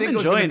did you think it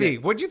was going to be?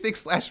 What did you think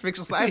slash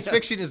fiction? Slash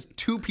fiction is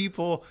two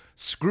people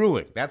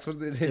screwing. That's what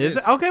it is. Is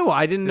it? Okay, well,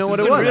 I didn't know what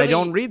it You was. really- I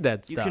don't read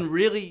that You stuff. can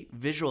really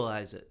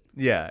visualize it.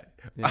 Yeah.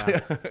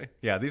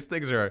 Yeah, these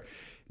things are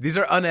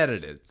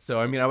unedited.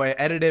 So, I mean, I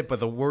edit it, but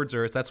the words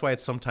are, that's why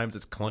sometimes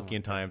it's clunky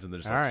in times and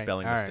there's like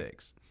spelling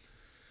mistakes.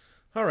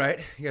 All right.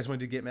 You guys want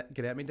to get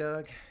at me,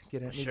 Dawg?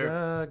 Get at me, Sure.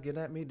 Dawg. Get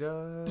at me,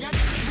 Dawg. Get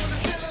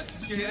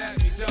at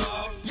me,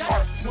 dog.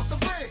 Want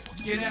the ring?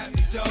 Get at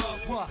me, dog.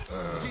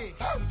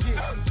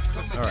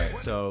 All right.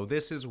 So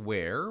this is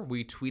where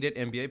we tweet at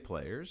NBA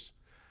players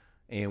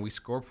and we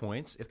score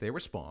points if they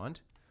respond.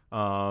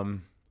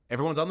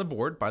 Everyone's on the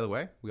board, by the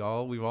way. We're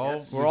all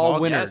winners.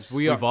 Yes.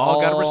 We've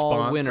all got a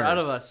response. winners. Proud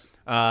of us.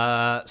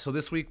 So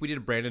this week we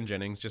did Brandon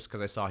Jennings just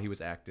because I saw he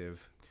was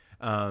active.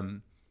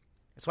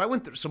 So I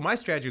went through. So my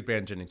strategy with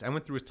Brandon Jennings, I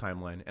went through his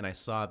timeline and I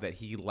saw that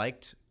he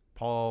liked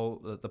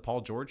the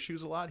Paul George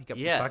shoes a lot. He kept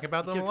talking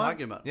about them. He kept a lot.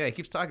 talking about them. Yeah, he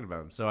keeps talking about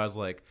them. So I was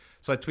like,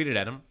 I tweeted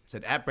at him.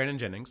 Said at Brandon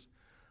Jennings,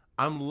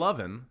 I'm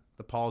loving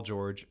the Paul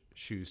George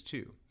shoes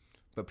too,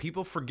 but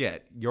people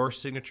forget your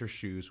signature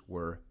shoes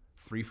were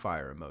 3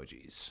 fire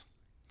emojis.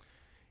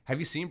 Have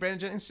you seen Brandon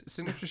Jennings'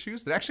 signature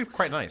shoes? They're actually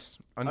quite nice.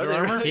 Under they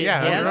Armour? really?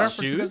 Yeah, He Under has Armour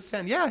for shoes?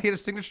 2010. Yeah, he had a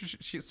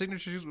signature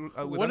shoes with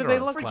What do Under they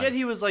Armour. look Forget like?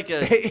 he was like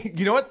a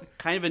You know what?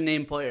 kind of a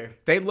name player.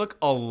 They look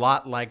a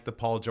lot like the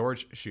Paul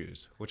George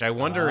shoes, which I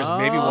wonder is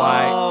maybe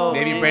why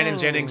Brandon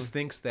Jennings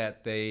thinks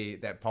that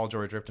Paul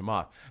George ripped him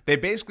off. They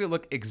basically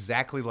look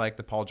exactly like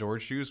the Paul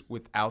George shoes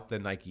without the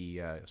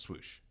Nike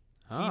swoosh.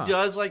 He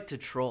does like to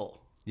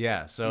troll.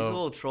 Yeah, so He's a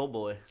little troll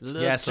boy.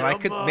 yeah, so I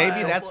could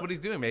maybe that's what he's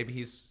doing. Maybe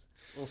he's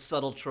A little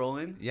subtle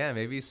trolling.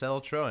 maybe he's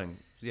subtle trolling.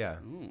 Yeah.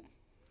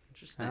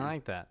 Interesting. I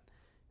like that.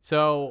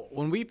 So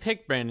when we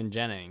picked Brandon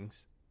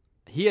Jennings,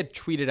 he had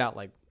tweeted out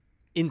like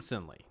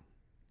instantly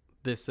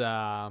this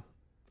a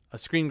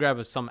screen grab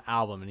of some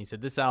album, and he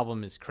said this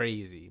album is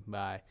crazy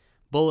by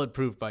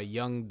Bulletproof by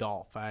Young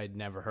Dolph. I had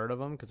never heard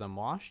of him because I'm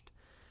washed,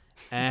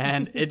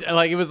 and it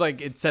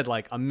said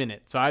like a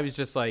minute. So I was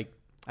just like,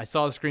 I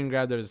saw a screen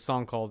grab. There was a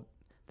song called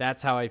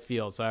 "That's How I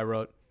Feel," so I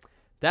wrote,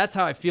 "That's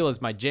How I Feel"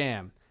 is my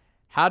jam.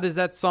 How does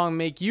that song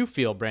make you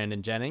feel,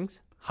 Brandon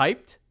Jennings?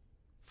 Hyped?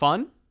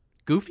 Fun?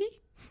 Goofy?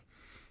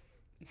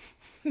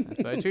 That's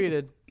what I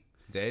tweeted.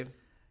 Dave?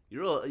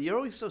 You're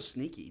always so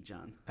sneaky,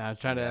 John. I'm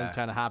trying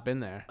to hop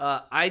in there.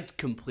 I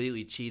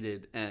completely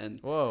cheated, and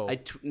Whoa. I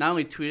not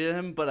only tweeted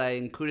him, but I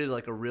included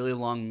like a really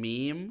long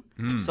meme,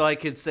 so I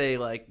could say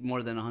like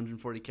more than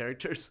 140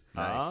 characters.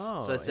 Nice.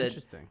 Oh, so I said,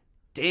 interesting.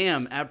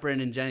 "Damn, at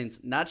Brandon Jennings,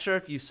 not sure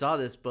if you saw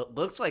this, but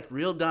looks like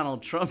real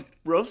Donald Trump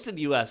roasted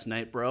you last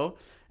night, bro."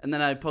 And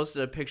then I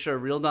posted a picture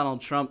of real Donald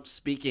Trump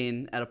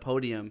speaking at a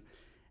podium,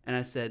 and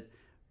I said,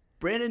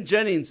 "Brandon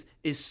Jennings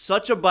is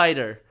such a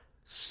biter,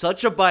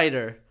 such a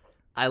biter.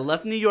 I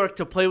left New York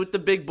to play with the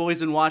big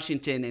boys in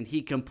Washington, and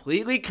he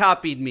completely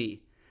copied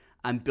me.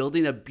 I'm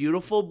building a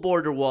beautiful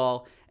border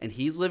wall, and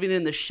he's living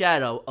in the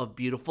shadow of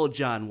beautiful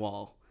John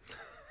Wall.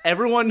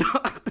 Everyone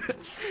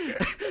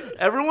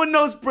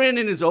knows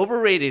Brandon is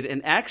overrated,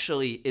 and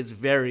actually is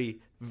very,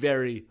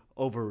 very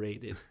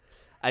overrated.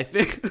 I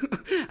think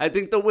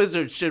the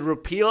Wizards should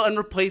repeal and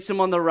replace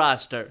him on the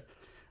roster.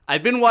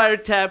 I've been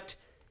wiretapped.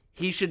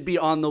 He should be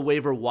on the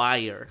waiver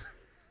wire.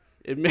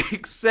 It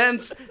makes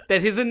sense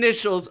that his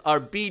initials are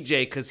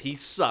BJ because he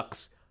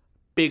sucks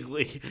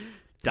bigly.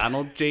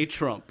 Donald J.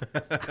 Trump."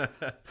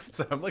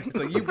 So I'm looking.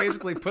 So you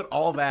basically put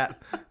all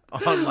that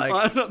on like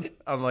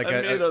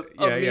I made a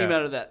meme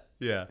out of that.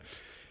 Yeah.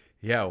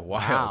 Yeah,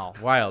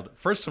 wild.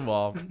 First of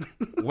all,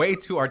 way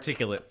too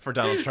articulate for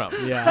Donald Trump.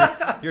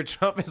 Yeah. Your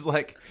Trump is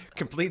like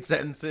complete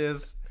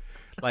sentences,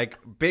 like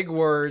big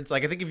words.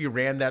 Like I think if you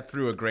ran that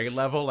through a grade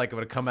level, like it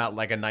would have come out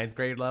like a 9th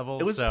grade level.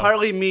 It was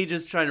partly me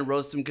just trying to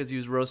roast him because he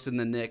was roasting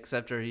the Knicks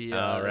after he.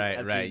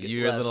 Right.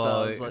 You're a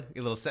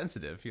little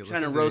sensitive. You're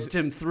trying to roast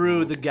him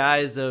through the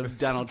guise of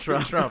Donald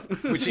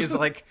Trump, which is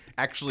like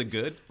actually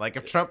good. Like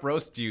if Trump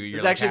roasts you, you're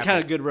it's like actually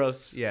kind of good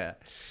roasts. Yeah.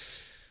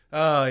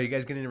 Oh, you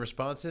guys get any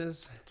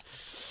responses?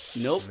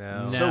 Nope.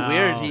 No. So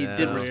weird. He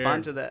didn't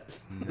respond to that.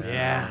 No.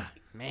 Yeah,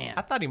 man.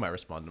 I thought he might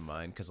respond to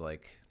mine because,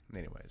 like,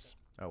 anyways.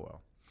 Oh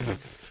well.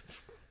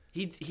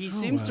 He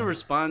seems to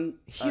respond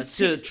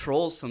to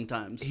trolls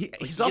sometimes.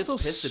 He's also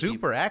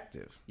super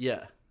active.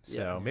 Yeah.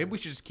 So maybe we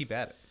should just keep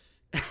at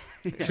it.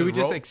 Should we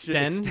just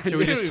extend? Should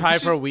we just try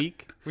for a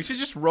week? We should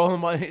just roll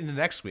him on into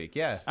next week.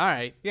 Yeah. All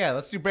right. Yeah.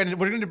 Let's do Brandon.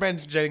 We're going to do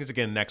Brandon Jennings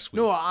again next week.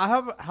 No.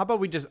 How about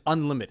we just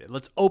unlimited?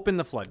 Let's open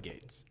the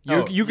floadgates.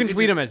 You can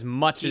tweet him as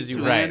much as you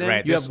want.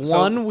 Right. You have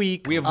 1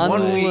 week. We have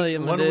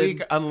unlimited. 1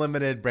 week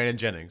unlimited Brandon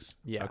Jennings.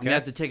 Yeah. I'm gonna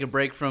have to take a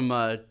break from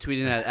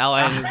tweeting at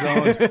Ally in his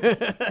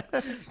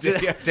own.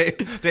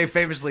 Dave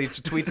famously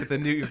tweets at the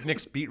New York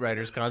Knicks beat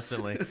writers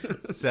constantly.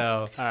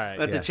 So all right.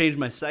 I have to change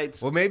my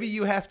sites. Well, maybe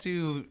you have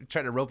to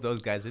try to rope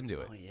those guys into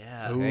it. Oh,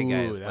 yeah. Hey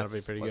guys, that'll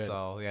be pretty good.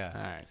 All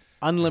right.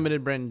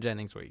 Unlimited Brandon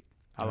Jennings week.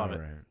 I love it.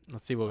 Right.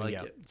 Let's see what we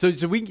get. it. So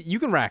you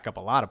can rack up a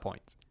lot of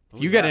points.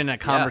 If you get in a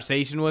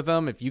conversation with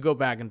them, if you go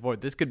back and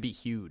forth, this could be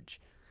huge.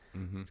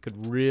 Mm-hmm. This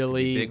could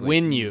really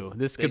win you.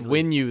 This could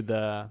win you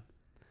the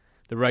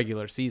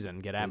regular season.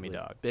 Get at me,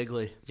 dog.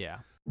 Bigly. Yeah.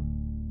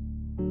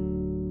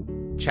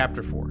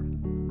 Chapter 4.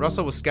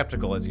 Russell was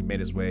skeptical as he made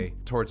his way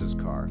towards his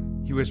car.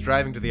 He was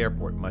driving to the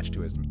airport, much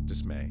to his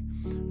dismay.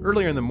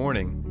 Earlier in the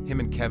morning, him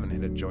and Kevin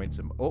had enjoyed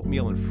some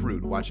oatmeal and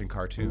fruit watching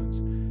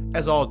cartoons,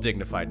 as all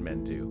dignified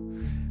men do.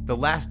 The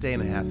last day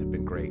and a half had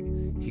been great.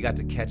 He got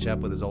to catch up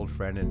with his old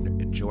friend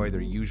and enjoy their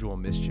usual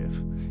mischief.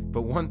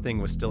 But one thing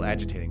was still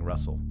agitating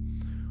Russell.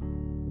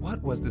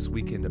 What was this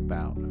weekend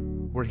about?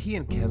 Were he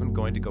and Kevin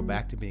going to go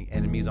back to being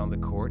enemies on the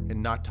court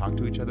and not talk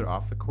to each other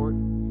off the court?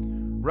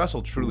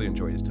 Russell truly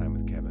enjoyed his time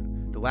with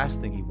Kevin. The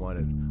last thing he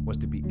wanted was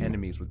to be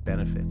enemies with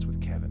benefits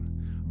with Kevin.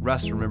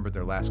 Russ remembered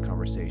their last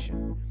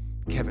conversation.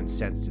 Kevin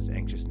sensed his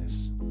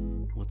anxiousness.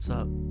 What's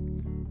up?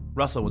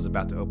 Russell was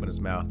about to open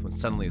his mouth when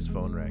suddenly his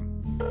phone rang.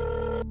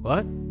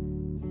 What?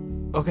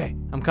 Okay,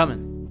 I'm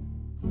coming.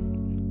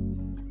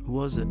 Who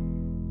was it?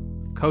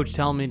 Coach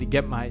telling me to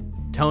get my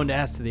toned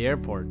ass to the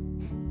airport.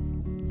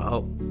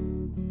 Oh.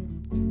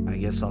 I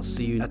guess I'll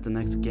see you at the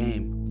next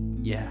game.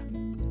 Yeah.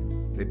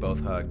 They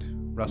both hugged,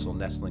 Russell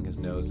nestling his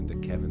nose into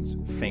Kevin's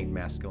faint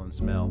masculine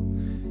smell.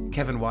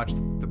 Kevin watched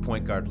the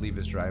point guard leave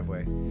his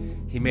driveway.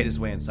 He made his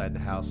way inside the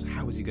house.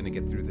 How was he going to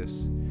get through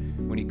this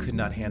when he could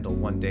not handle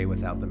one day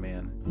without the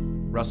man?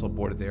 Russell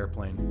boarded the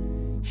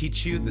airplane. He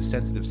chewed the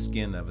sensitive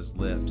skin of his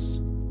lips,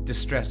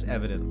 distress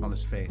evident on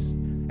his face.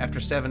 After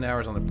 7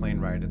 hours on the plane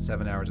ride and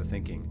 7 hours of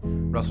thinking,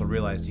 Russell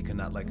realized he could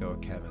not let go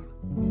of Kevin.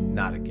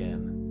 Not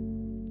again.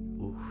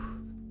 Oof.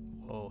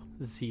 Whoa,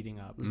 this is heating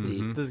up.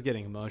 This is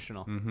getting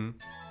emotional. Mm-hmm.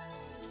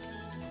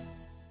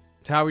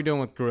 So how are we doing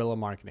with guerrilla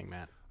marketing,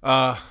 Matt?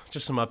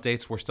 Just some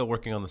updates. We're still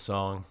working on the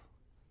song.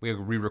 We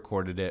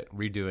re-recorded it,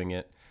 redoing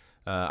it.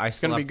 It's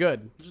gonna be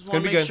good. Just It's want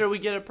gonna to be make good. sure we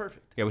get it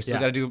perfect. Yeah, we still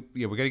gotta do.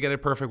 Yeah, we gotta get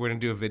it perfect. We're gonna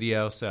do a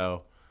video,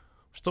 so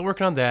we're still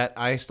working on that.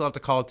 I still have to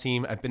call a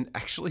team. I've been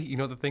actually,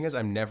 the thing is,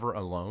 I'm never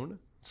alone,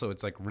 so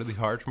it's like really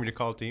hard for me to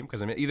call a team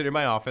because I'm either in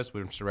my office,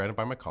 where I'm surrounded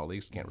by my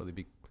colleagues. Can't really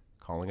be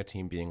calling a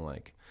team, being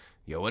like,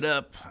 "Yo, what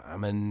up? I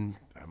have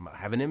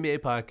an NBA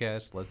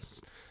podcast.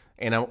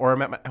 Or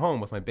I'm at my home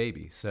with my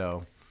baby."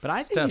 So, But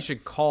I think you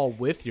should call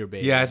with your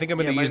baby. yeah, I think I'm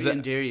gonna use that.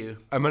 Endear you.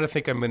 I'm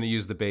gonna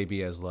use the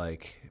baby as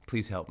like,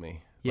 please help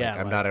me. Yeah,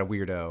 I'm not a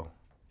weirdo.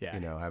 Yeah.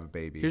 I have a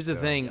baby. Here's the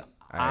so thing.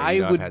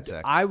 I've had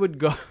sex. I would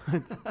go.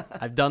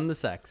 I've done the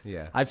sex.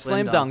 Yeah. I've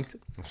Slam slam dunk.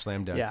 dunked.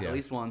 Slam dunk. Yeah. Yeah. At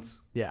least once.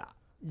 Yeah.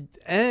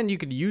 And you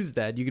could use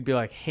that. You could be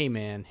like, hey,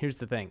 man, here's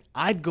the thing.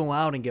 I'd go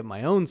out and get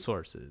my own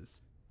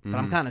sources, but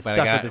I'm kind of But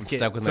stuck with I'm this kid.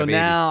 stuck with my So baby.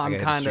 now I I'm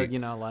gotta kind of,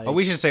 street. like. Oh,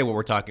 we should say what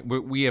we're talking.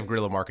 We have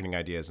guerrilla marketing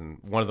ideas, and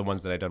one of the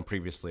ones that I've done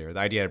previously, or the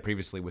idea I had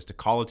previously, was to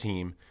call a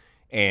team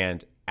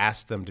and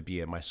ask them to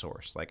be my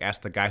source. Like,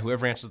 ask the guy,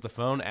 whoever answers the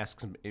phone,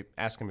 ask him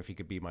if he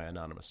could be my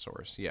anonymous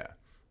source. Yeah.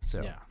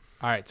 So. Yeah.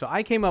 All right. So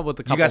I came up with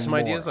a couple You got some more.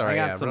 ideas? All right.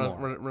 I got some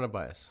more. Run it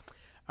by us.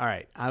 All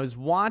right. I was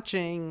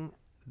watching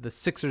the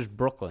Sixers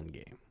Brooklyn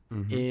game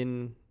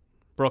in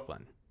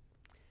Brooklyn.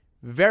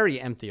 Very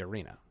empty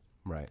arena.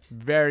 Right.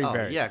 Very, Oh,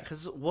 very. yeah,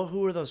 because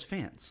who are those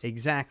fans?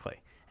 Exactly.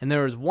 And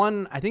there was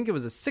one, I think it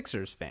was a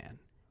Sixers fan,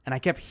 and I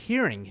kept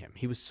hearing him.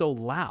 He was so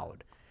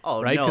loud.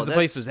 Oh, right? no, Because the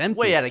place that's was empty.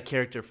 way out of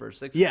character for a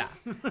Sixers. Yeah.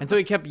 And so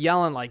he kept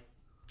yelling like,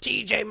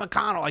 TJ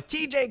McConnell, like,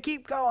 TJ,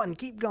 keep going,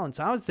 keep going.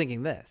 So I was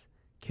thinking this.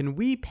 Can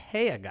we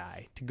pay a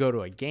guy to go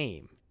to a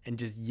game and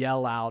just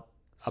yell out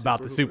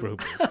about the Super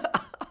Hoopers?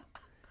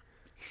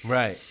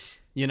 Right.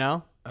 You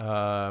know?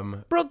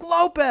 Um. Brooke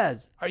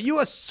Lopez, are you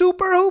a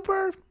Super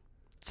Hooper?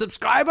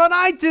 Subscribe on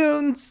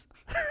iTunes.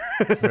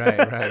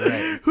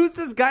 Right. Who's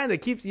this guy that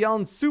keeps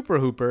yelling Super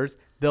Hoopers?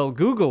 They'll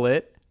Google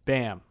it.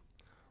 Bam.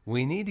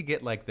 We need to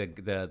get like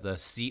the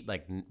seat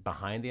like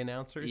behind the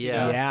announcers.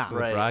 Yeah. Yeah. So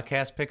the Right.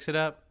 broadcast picks it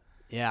up.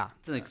 Yeah.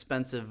 It's an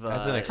expensive.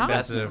 That's an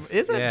expensive.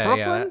 Is it yeah,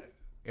 Brooklyn?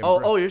 Yeah,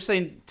 Oh, you're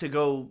saying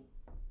to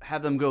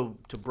have them go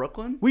to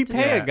Brooklyn? We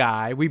pay Yeah. a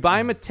guy, we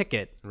buy him a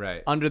ticket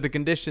Right. under the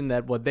condition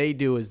that what they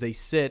do is they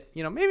sit,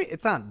 maybe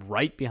it's not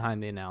right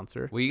behind the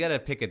announcer. Well, you got to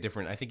pick a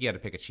different. I think you got to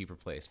pick a cheaper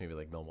place, maybe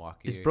like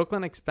Milwaukee. Is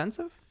Brooklyn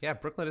expensive? Yeah,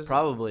 Brooklyn is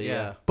Probably,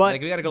 yeah. But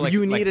like, we got to go like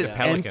you like need the an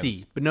Pelicans.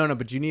 empty. But no,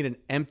 but you need an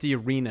empty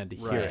arena to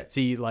hear Right. it.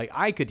 See, like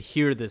I could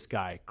hear this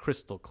guy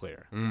crystal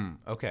clear.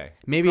 Okay.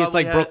 Maybe it's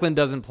Probably like Brooklyn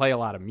doesn't play a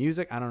lot of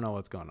music. I don't know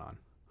what's going on.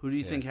 Who do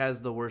you think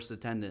has the worst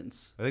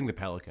attendance? I think the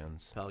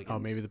Pelicans. Pelicans. Oh,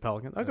 maybe the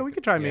Pelicans. Okay, we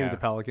could try maybe Yeah. the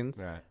Pelicans.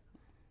 Right.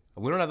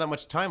 We don't have that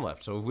much time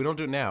left, so if we don't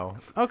do it now,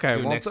 Okay, do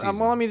it well, next season.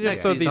 let me just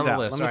Next throw season. these On the out.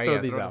 list. Let me All right, throw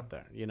yeah, these throw out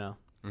them.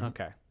 there.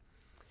 Okay.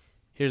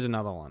 Here's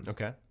another one.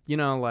 Okay.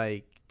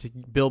 Like to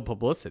build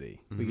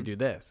publicity, we could do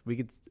this. We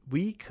could,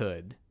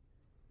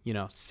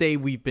 say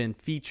we've been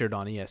featured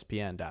on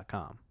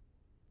ESPN.com.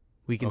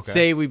 We can Okay.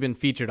 say we've been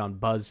featured on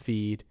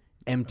BuzzFeed,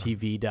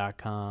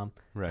 MTV.com,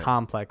 Right.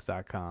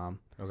 Complex.com.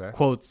 Okay.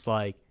 Quotes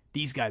like,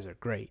 "These guys are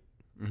great.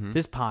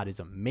 This pod is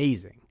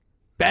amazing,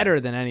 better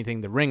than anything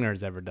the Ringer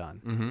has ever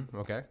done." Mm-hmm.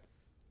 Okay.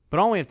 But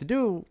all we have to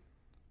do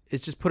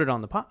is just put it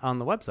on the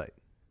website.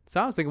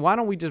 So I was thinking, why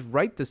don't we just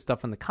write this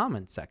stuff in the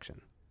comments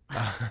section?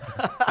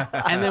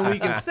 And then we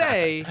can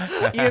say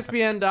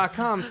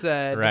ESPN.com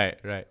said,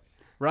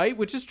 Right.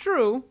 which is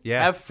true.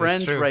 Yeah. Have that's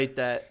friends true. write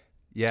that.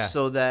 Yeah.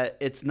 So that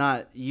it's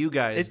not you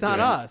guys. It's not doing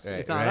it. us. Right,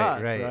 It's not right,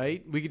 us, right.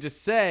 right? We could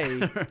just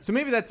say, so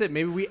maybe that's it.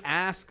 Maybe we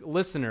ask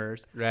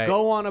listeners, Right.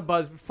 go on a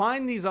buzz,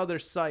 find these other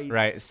sites,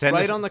 Right. Send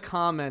write us- on the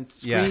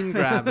comments, Yeah. screen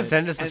grab it.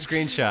 Send us a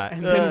screenshot.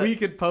 And then we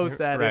could post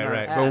that in our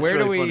Right. app. But where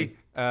That's do really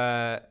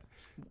we?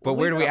 But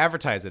where do we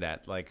advertise it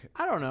at? Like,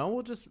 I don't know.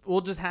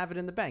 We'll just have it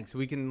in the bank, so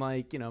we can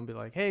be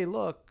like, hey,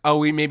 look, oh,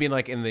 we maybe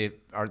like in the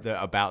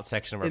about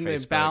section of our in Facebook.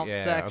 the about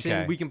Yeah, section,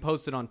 okay. we can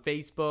post it on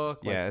Facebook.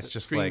 Yeah, it's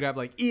just screen like- grab,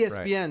 like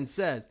ESPN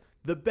says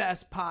the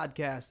best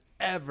podcast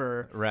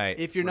ever. Right.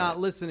 If you're not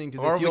listening to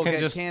this, or we you'll can get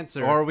just,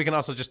 cancer. or we can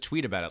also just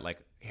tweet about it, like,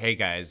 "Hey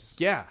guys,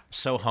 yeah,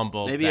 so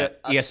humbled Maybe a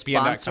that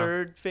ESPN.com."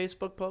 sponsored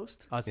Facebook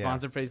post. a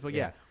sponsored Facebook.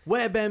 Yeah.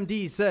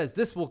 WebMD says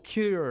this will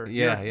cure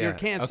your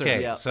cancer.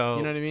 Okay, Yeah. so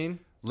You know what I mean?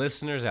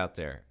 listeners out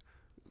there,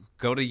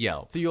 go to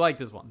Yelp, So you like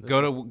this one? go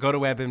to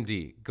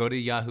WebMD, go to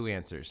Yahoo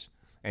Answers,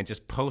 and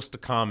just post a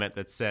comment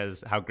that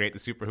says how great the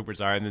Super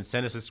Hoopers are, and then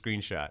send us a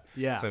screenshot.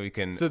 Yeah. so we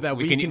can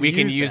we can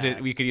use use it.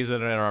 that. We could use it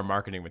in our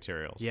marketing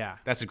materials. Yeah.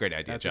 that's a great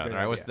idea, That's a John. great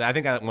All right, what's idea. I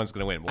think that one's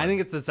gonna win. I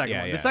think it's the second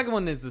one. Yeah. The second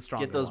one is the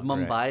stronger Get those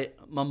one.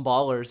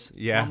 mumballers.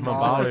 Yeah, Mumballers.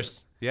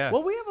 Mumballers. Yeah.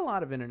 Well, we have a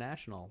lot of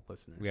international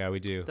listeners. Yeah,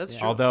 we do. That's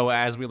true. Although,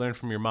 as we learned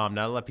from your mom,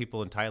 not a lot of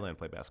people in Thailand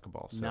play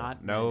basketball. So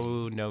Not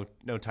no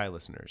Thai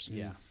listeners.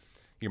 Yeah.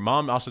 Your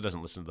mom also doesn't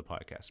listen to the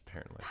podcast,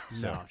 apparently.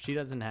 So. No, she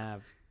doesn't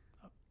have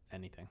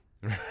anything.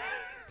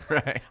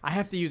 Right. I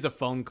have to use a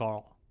phone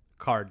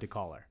card to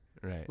call her.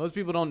 Right. Most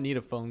people don't need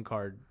a phone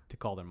card to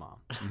call their mom.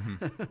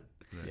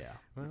 Yeah.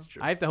 That's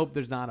true. I have to hope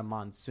there's not a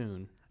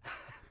monsoon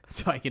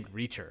so I can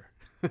reach her.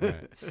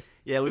 Right.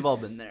 Yeah, we've all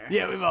been there.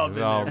 Yeah, we've all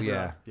been Oh, there.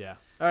 yeah. Yeah.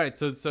 All right.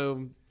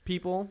 So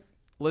people,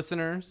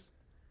 listeners,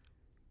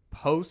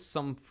 post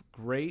some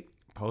great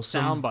Post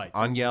sound some bites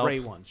on Yelp.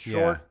 Great ones.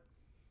 Short,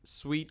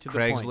 sweet to the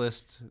point.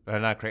 Craigslist.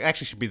 Not Craig.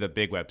 Actually, should be the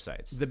big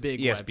websites. The big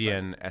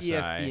ESPN, website. SI.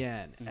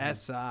 ESPN,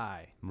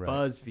 SI, Right.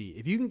 BuzzFeed.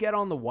 If you can get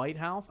on the White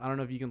House, I don't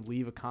know if you can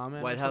leave a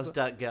comment.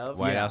 Whitehouse.gov.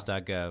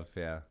 Whitehouse.gov.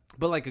 Yeah.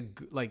 But like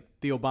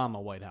the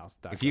Obama White House.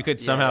 If you could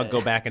somehow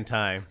go back in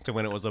time to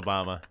when it was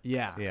Obama.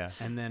 Yeah. Yeah.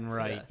 And then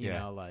write, you Yeah.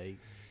 know, like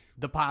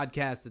the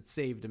podcast that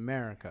saved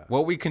America.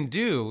 What we can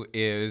do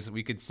is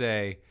we could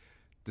say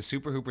the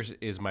Super Hoopers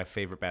is my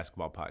favorite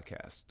basketball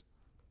podcast,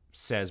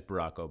 says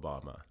Barack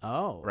Obama.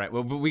 Oh. Right.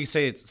 Well, but we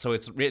say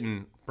it's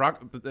written,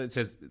 it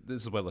says,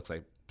 this is what it looks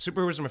like.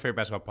 Super Hoopers is my favorite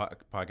basketball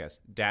podcast,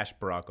 dash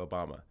Barack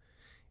Obama.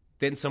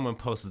 Then someone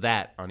posts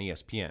that on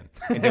ESPN.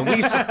 And then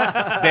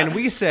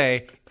we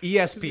say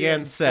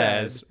ESPN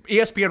says,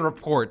 ESPN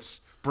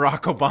reports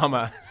Barack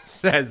Obama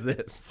says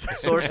this.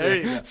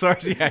 Sources.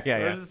 Sources, yeah.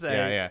 Sources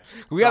say Yeah.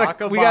 Barack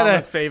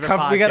Obama's favorite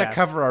we gotta podcast.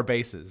 cover our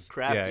bases.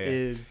 Craft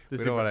Is the,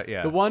 We don't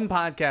wanna- the one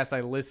podcast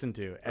I listen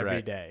to every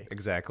Right. day.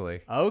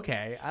 Exactly.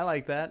 Okay, I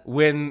like that.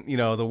 When,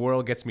 the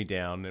world gets me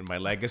down and my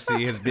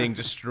legacy is being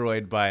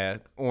destroyed by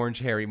an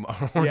orange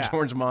monster.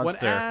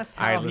 When asked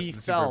I how listen he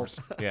to Super felt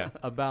Hoopers. Yeah.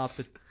 about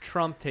the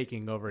Trump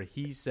taking over,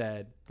 he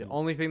said the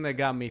only thing that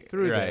got me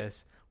through Right.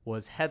 this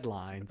was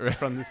headlines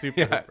from the Super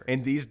Yeah. Hoopers.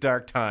 In these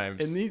dark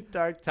times. In these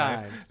dark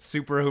times,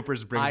 Super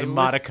Hoopers brings I a listen-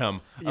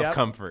 modicum Yep. of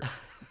comfort.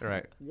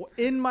 Right.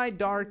 in my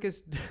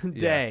darkest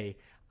day,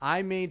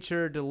 I made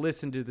sure to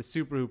listen to the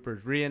Super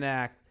Hoopers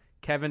reenact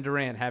Kevin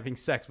Durant having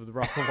sex with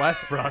Russell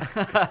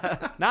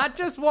Westbrook. Not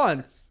just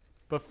once,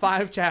 but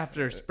 5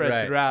 chapters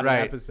spread throughout an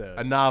episode.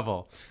 A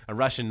novel, a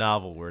Russian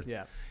novel worth.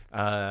 Yeah.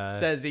 Uh,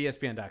 Says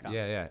ESPN.com.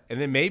 Yeah. And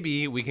then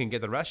maybe we can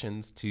get the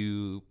Russians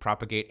to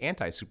propagate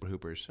anti-Super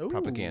Hoopers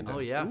propaganda. Oh,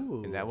 yeah.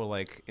 And that will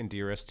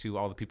endear us to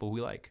all the people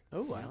we like.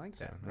 Oh, I like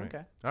that. Right.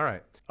 Okay. All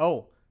right.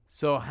 Oh,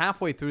 so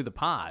halfway through the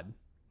pod,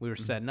 we were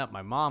setting up.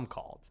 My mom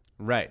called.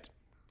 Right.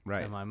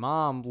 And my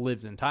mom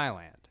lives in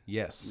Thailand.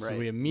 Yes. So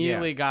we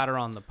immediately got her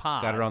on the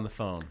pod. Got her on the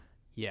phone.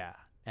 Yeah.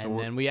 And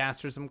then we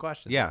asked her some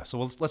questions. Yeah. So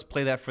let's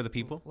play that for the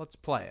people. Let's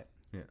play it.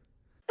 Yeah.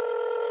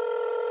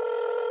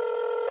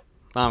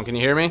 Mom, can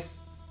you hear me?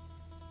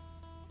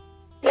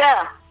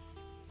 Yeah.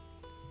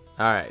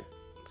 All right.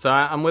 So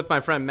I'm with my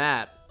friend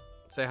Matt.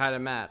 Say hi to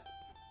Matt.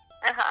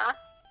 Uh-huh.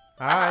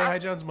 Hi,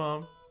 John's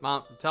mom.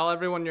 Mom, tell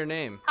everyone your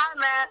name. Hi,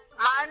 Matt.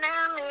 My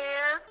name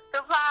is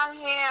Supang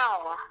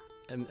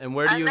Hill. And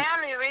where do you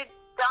I'm married with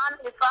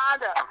John's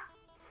father.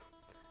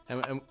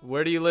 and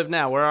where do you live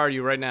now? Where are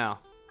you right now?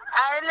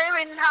 I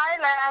live in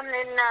Thailand,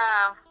 in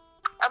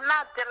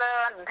Amnat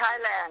Jalon,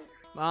 Thailand.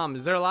 Mom,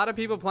 is there a lot of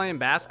people playing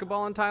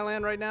basketball in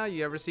Thailand right now?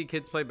 You ever see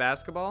kids play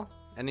basketball?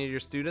 Any of your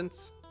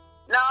students?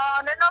 No,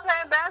 they don't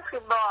play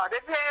basketball. They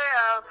play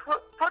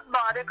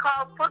football. They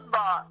call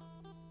football.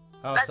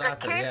 Oh, like soccer, a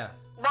kick yeah.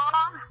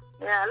 ball.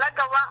 Yeah, like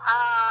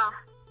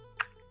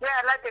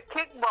a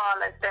kickball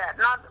like that.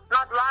 Not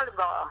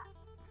volleyball.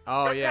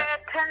 Oh, they yeah. play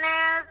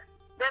tennis.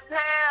 They play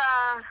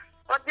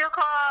what do you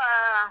call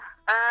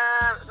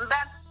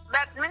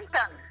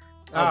badminton.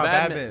 Oh, badminton.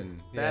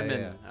 badminton. Yeah,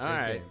 Badminton. yeah. All Good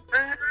right. game.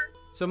 Mm-hmm.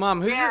 So,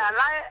 Mom, who's Yeah,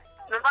 like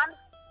the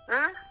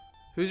one.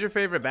 who's your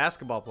favorite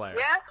basketball player?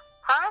 Yeah.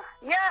 Huh?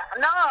 Yeah.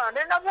 No,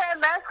 they don't play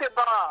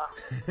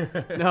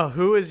basketball. No,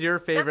 who is your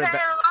They favorite? play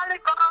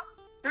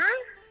volleyball.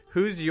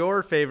 Who's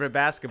your favorite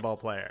basketball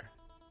player?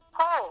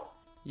 Who?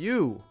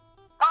 You.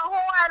 Oh, who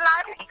I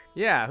like?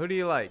 Yeah. Who do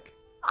you like?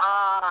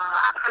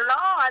 I don't know.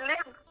 I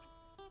live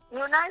in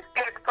the United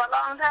States for a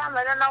long time.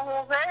 I don't know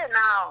who play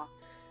now.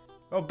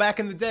 Oh, back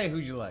in the day,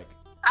 who'd you like?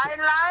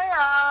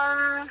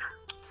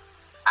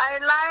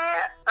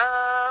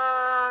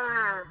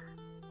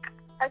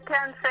 I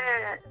can't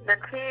say the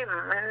team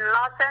in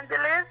Los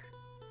Angeles.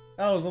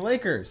 Oh, the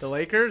Lakers. The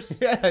Lakers?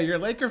 Yeah, you're a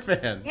Laker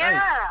fan. Yeah,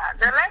 Nice.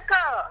 the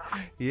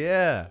Lakers.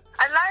 Yeah.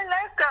 I like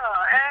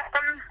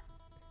Lakers.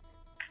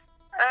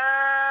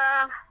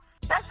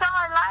 That's all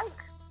I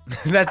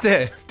like. That's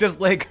it. Just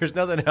Lakers,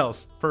 nothing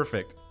else.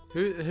 Perfect.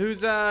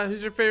 Who's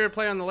your favorite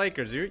player on the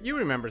Lakers? You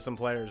remember some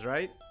players,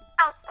 right?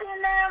 I'll see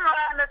them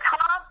the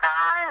top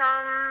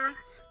guy,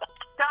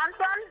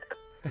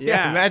 Johnson.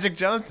 Yeah. Magic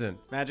Johnson.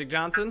 Magic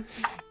Johnson?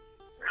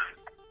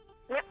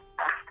 Yep.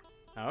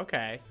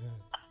 Okay.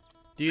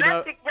 Do you know?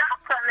 Magic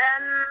Johnson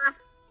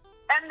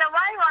and the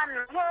white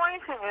one, who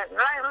is it?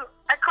 Like,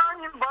 I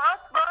call him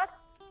Bird.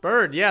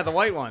 Bird, yeah, the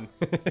white one.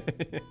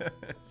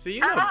 See, you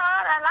know.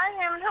 I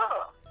like him too.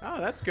 Oh,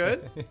 that's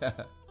good. Yeah.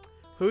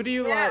 Who do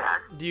you Yeah.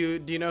 like? Do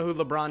you know who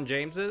LeBron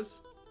James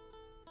is?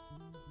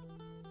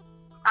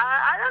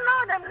 I don't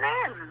know the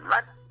name,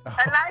 but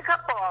I like a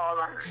couple of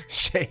them.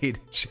 Shade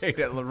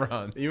at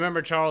LeBron. You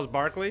remember Charles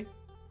Barkley?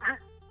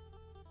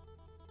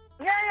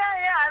 Yeah,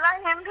 I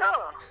like him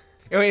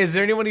too. Wait, is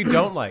there anyone you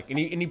don't like?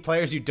 Any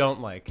players you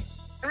don't like?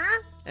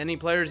 Any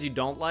players you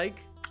don't like?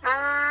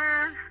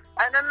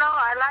 I don't know.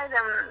 I like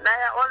them. They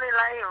only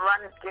like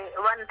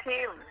one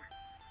team.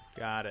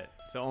 Got it.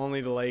 So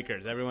only the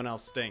Lakers. Everyone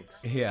else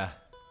stinks. Yeah.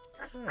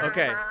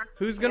 Okay.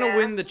 Who's going to Yeah.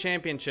 win the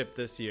championship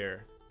this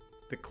year?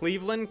 The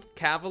Cleveland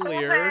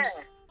Cavaliers,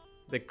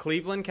 the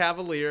Cleveland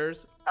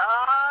Cavaliers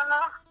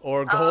Uh,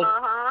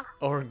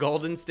 or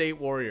Golden State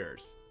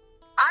Warriors?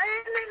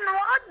 I didn't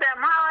watch them.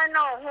 How I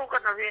know who's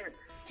gonna win?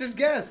 Just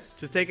guess.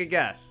 Just take a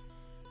guess.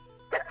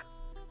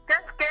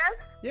 Just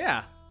guess.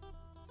 Yeah.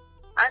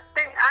 I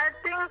think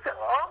it's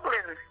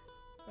Oakland.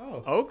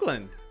 Oh.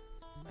 Oakland.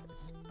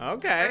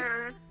 Okay.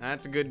 Mm-hmm.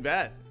 That's a good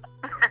bet.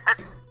 Do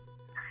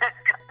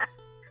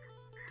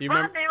you But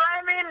remember? if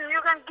I mean,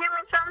 you can give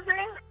me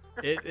something.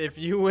 If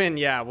you win,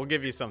 yeah, we'll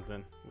give you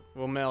something.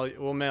 We'll mail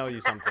you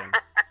something.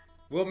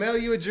 We'll mail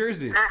you a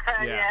jersey.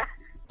 Yeah.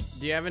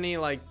 Do you have any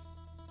like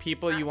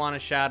people you want to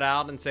shout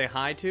out and say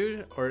hi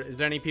to, or is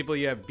there any people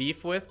you have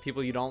beef with?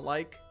 People you don't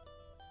like?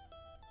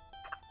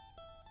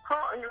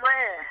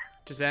 Where?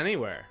 Just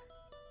anywhere.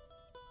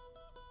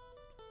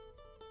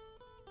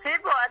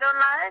 People I don't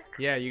like?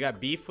 Yeah, you got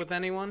beef with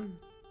anyone?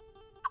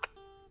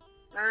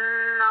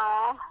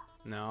 No.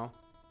 No.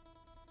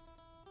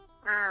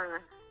 Mm.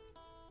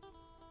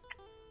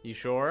 You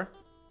sure?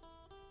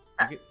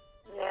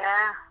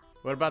 Yeah.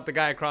 What about the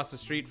guy across the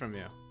street from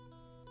you?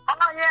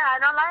 Oh yeah, I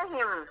don't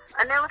like him.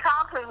 I never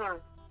talk to him.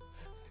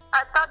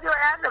 I thought you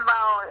asked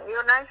about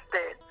United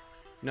States.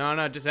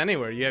 No, just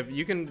anywhere.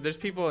 You can. There's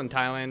people in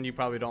Thailand you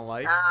probably don't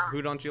like.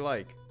 Who don't you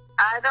like?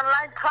 I don't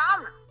like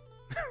Trump.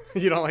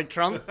 You don't like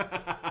Trump?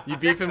 You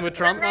beefing with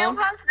Trump The new now?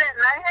 president,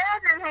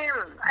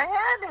 I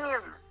hated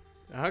him.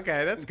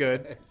 Okay, that's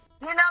good.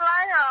 He don't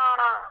like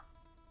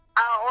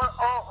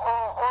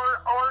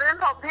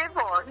Oriental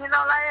people. He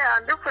don't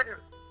like different,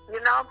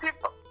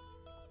 people.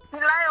 He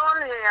like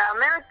only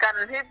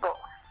American people.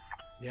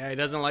 Yeah, he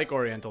doesn't like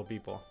Oriental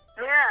people.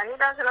 Yeah, he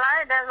doesn't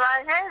like. That's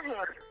why I hate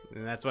him.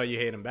 And that's why you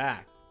hate him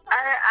back.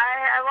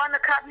 I want to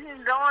cut his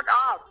nose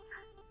off.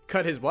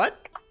 Cut his what?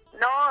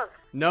 Nose.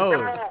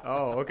 Nose.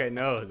 Oh, okay,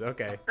 nose.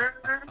 Okay.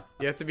 Mm-hmm.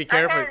 You have to be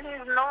careful. I hate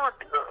his nose.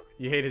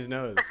 You hate his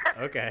nose.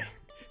 Okay.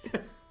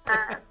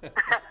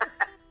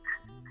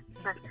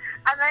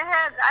 And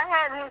I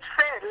had his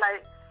face,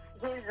 like,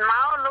 his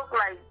mouth looked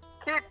like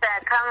teeth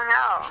that coming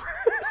out.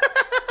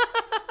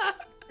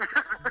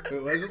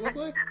 Wait, what does it look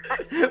like?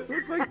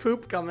 Looks like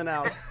poop coming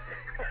out.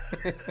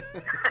 His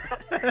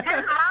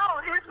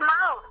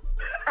mouth.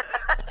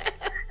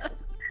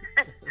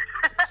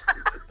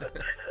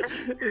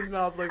 His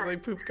mouth looks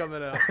like poop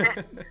coming out.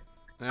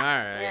 All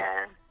right.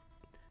 Yeah.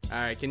 All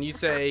right. Can you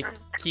say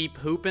keep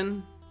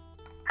hooping?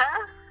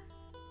 Huh?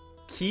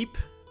 Keep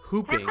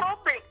hooping. Keep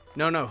hooping.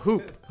 No,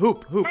 hoop.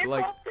 Keep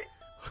Like.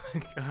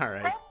 hooping. All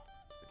right.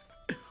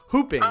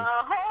 Hooping.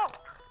 Hoop.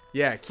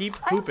 Yeah, keep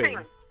hooping.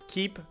 Hooping.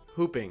 Keep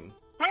hooping.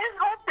 He's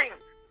hooping.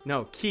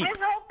 No, keep. He's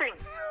hooping.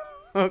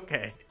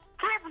 Okay.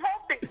 Keep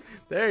hooping.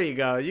 There you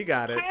go. You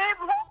got it. Keep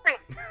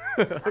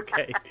hooping.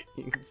 Okay.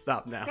 You can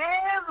stop now. Keep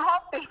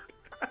hooping.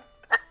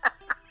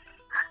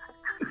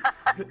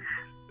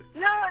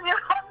 No, you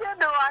hope you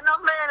do. I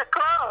don't wear the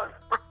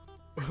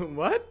clothes.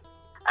 What?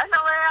 I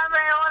don't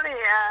wear only.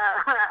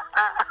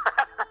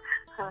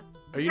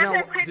 Are you You not?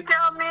 take picture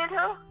of me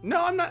too?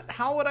 No, I'm not.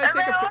 How would I I take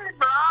wear a only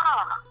bra.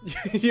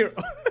 picture? You're.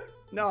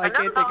 No, I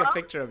can't take a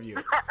picture of you.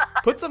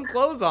 Put some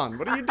clothes on.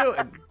 What are you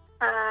doing?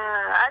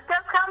 I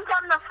just come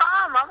from the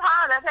farm. I'm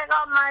hot. I take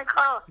off my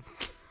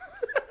clothes.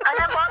 I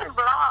have only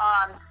bra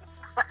on.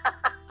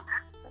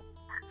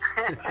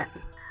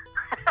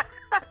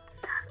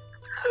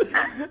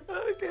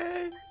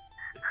 Okay.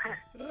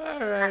 All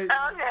right.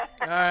 Okay.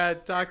 All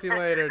right. Talk to you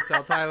later.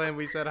 Tell Thailand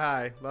we said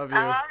hi. Love you.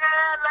 Okay,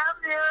 love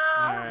you.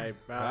 All right.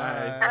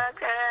 Bye.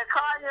 Okay,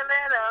 call you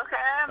later,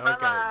 okay? Okay. Bye-bye.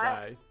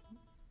 Bye.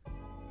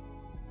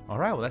 All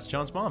right, well, that's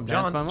John's mom.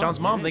 That's my mom. John's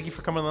mom, Nice. thank you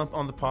for coming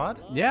on the pod.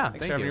 Yeah.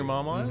 Thanks for having your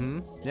mom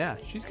on. Yeah,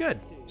 she's good.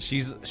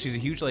 She's a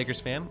huge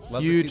Lakers fan.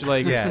 Love to Huge see-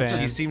 Lakers yeah, fan.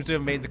 She seems to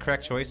have made the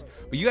correct choice.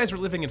 But you guys were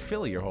living in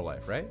Philly your whole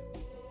life, right?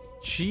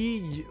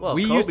 Well,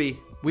 we Kobe.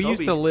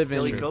 used to live in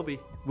Philly Kobe.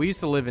 We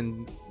used to live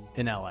in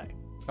LA.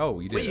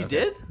 Oh, you did. Wait, you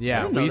okay. did? I Yeah,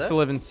 didn't we know used that. to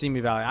live in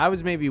Simi Valley. I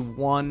was maybe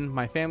one.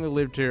 My family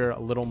lived here a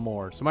little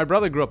more. So my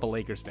brother grew up a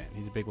Lakers fan.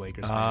 He's a big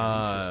Lakers fan.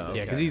 Ah,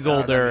 Yeah, because okay. he's That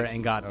older makes and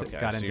sense. got Okay,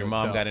 got so into your it.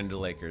 mom So- got into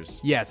Lakers.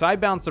 Yeah, so I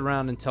bounced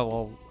around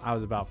until I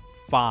was about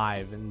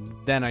 5, and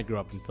then I grew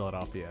up in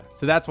Philadelphia.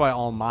 So that's why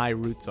all my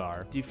roots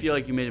are. Do you feel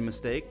like you made a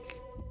mistake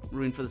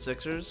rooting for the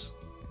Sixers?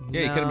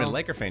 Yeah, you could have been a No.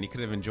 Laker fan. You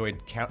could have enjoyed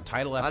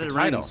title A lot after of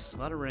title. rings. A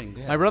lot of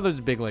rings. My brother's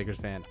a big Lakers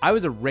fan. I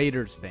was a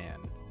Raiders fan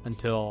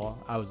until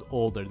I was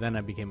older. Then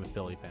I became a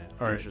Philly fan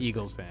or Interesting.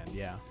 Eagles fan.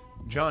 Yeah,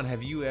 John,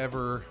 has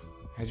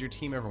your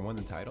team ever won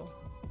the title?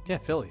 yeah,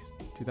 Phillies,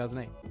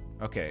 2008.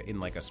 Okay, in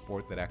like a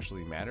sport that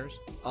actually matters?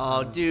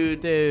 Oh,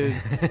 dude.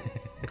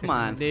 Come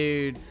on.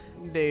 dude,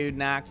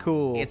 not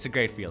cool. It's a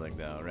great feeling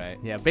though, right?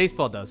 Yeah,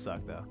 baseball does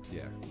suck though.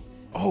 Yeah.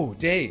 Oh,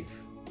 Dave,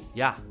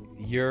 Yeah.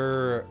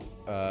 your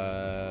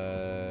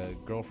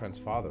girlfriend's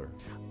father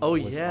Oh,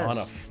 was yes. on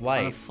a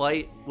flight. On a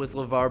flight with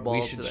LeVar Ball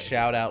We should today.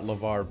 shout out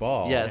LeVar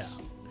Ball.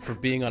 Yes. For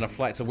being on a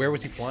flight. So where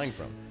was he flying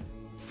from?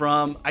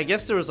 From, I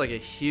guess there was like a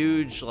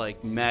huge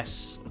like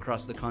mess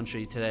across the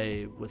country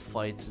today with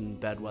flights and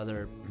bad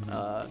weather.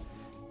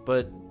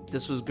 But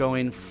this was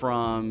going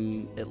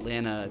from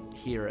Atlanta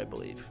here, I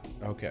believe.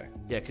 Okay.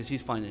 Yeah, because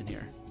he's flying in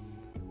here.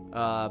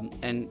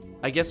 And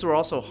I guess there were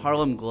also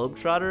Harlem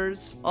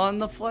Globetrotters on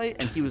the flight,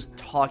 and he was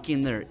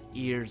talking their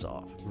ears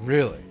off.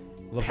 Really?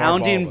 LeVar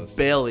Pounding Ball was-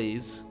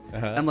 Baileys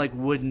and like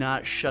would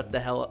not shut the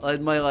hell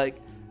up.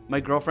 My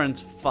girlfriend's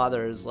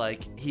father is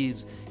like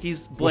he's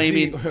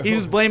blaming he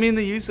was blaming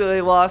the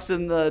UCLA loss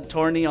in the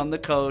tourney on the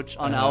coach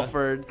on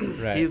Alford.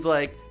 Right. He's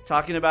like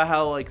talking about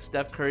how like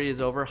Steph Curry is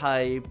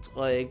overhyped,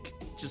 like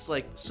just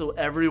like so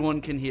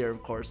everyone can hear,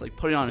 of course, like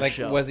putting on a Like,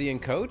 show. was he in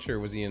coach or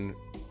was he in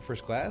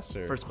first class?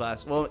 Or? First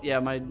class. Well, yeah,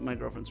 my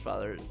girlfriend's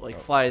father like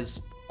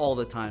flies all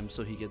the time,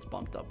 so he gets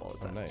bumped up all the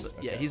time. nice. So,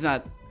 yeah, Okay. he's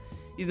not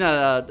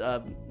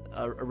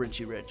a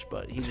Richie Rich,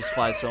 but he just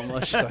flies so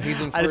much. So he's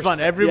in I just first.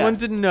 want everyone Yeah.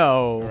 to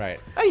know Right.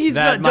 He's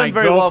that done my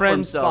very well for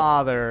girlfriend's himself.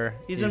 father.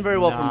 He's is done very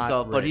well for not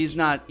himself, but rich. he's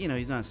not,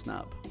 he's not a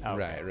snob.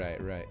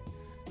 Right.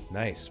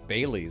 Nice.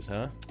 Bailey's,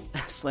 huh?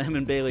 Slam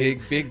and Bailey.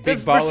 Big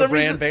That's- for baller some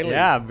brand reason- Bailey's.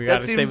 Yeah, we That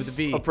gotta stay seems with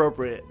the beat.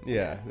 appropriate.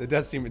 Yeah, it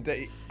does seem.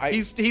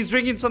 He's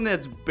drinking something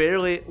that's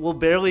will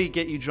barely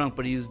get you drunk,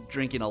 but he's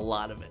drinking a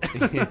lot of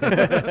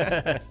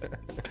it.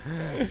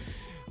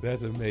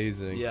 That's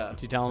amazing. Yeah.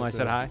 Did you tell him I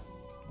said hi?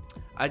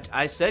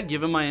 I said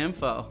give him my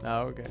info. Oh,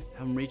 okay.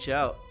 Have him reach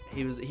out.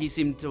 He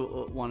seemed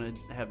to want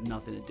to have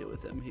nothing to do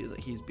with him. He was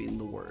like, he's being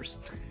the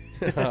worst.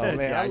 Oh man,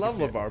 Yeah, I I love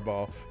can see LeVar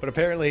Ball, but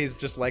apparently he's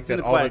just like an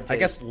that all. acquired I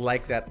guess taste.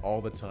 like that all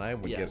the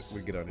time would Yes.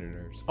 get on your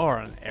nerves. Or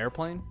on an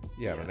airplane?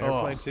 Yeah, on an Oh,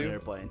 airplane too.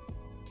 Airplane.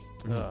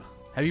 Ugh.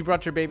 Have you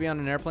brought your baby on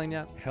an airplane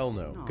yet? Hell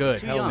no. Good.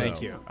 too Hell, young.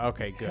 thank you.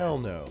 Okay, good. Hell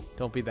no.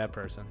 Don't be that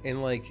person.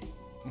 And like,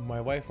 my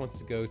wife wants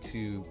to go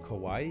to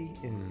Kauai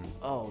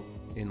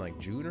in like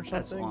June or something.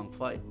 That's a long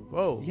flight.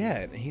 Whoa. Yeah,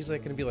 and he's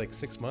like going to be like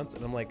 6 months,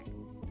 and I'm like,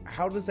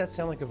 how does that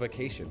sound like a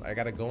vacation? I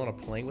got to go on a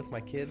plane with my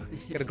kid.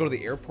 Got to go to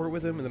the airport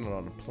with him, and then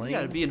on a plane. You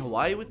gotta be in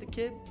Hawaii with the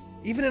kid.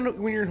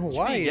 Even when you're in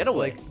Hawaii, be a it's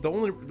getaway. like the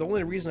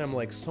only reason I'm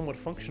like somewhat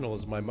functional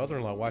is my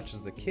mother-in-law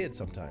watches the kid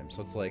sometimes.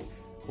 So it's like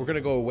we're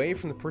gonna go away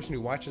from the person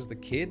who watches the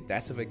kid.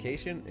 That's a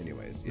vacation,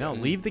 anyways. No,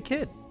 leave the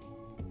kid.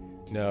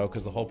 No,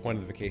 because the whole point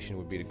of the vacation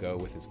would be to go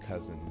with his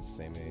cousins,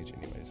 same age,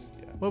 anyways.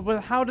 Yeah. Well,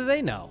 but how do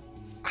they know?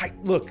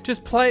 Look,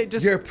 Just play.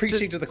 Just you're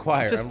preaching to the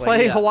choir. Just I'm play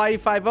like, yeah. Hawaii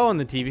 5-0 on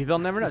the TV. They'll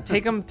never know.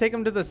 Take them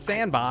to the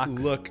sandbox.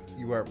 Look,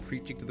 you are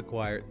preaching to the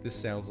choir. This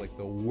sounds like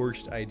the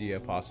worst idea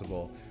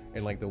possible,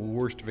 and like the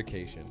worst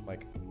vacation.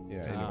 Like,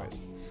 yeah. Anyways,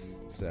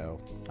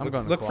 so I'm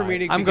going to look for Kauai. me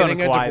to I'm be going getting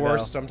to a Kauai,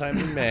 divorce though. sometime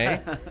in May.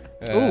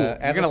 Ooh,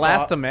 you're gonna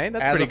last till May?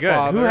 That's pretty good.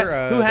 Who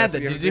had that?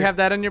 Did you have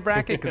that in your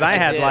bracket? Because I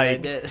had I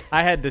did.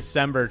 I had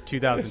December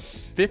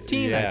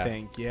 2015, I Yeah.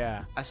 think.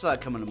 Yeah. I saw it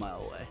coming a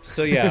mile away.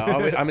 So yeah,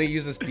 I'm gonna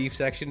use this beef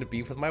section to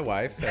beef with my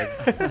wife,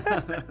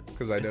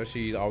 because I know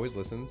she always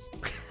listens.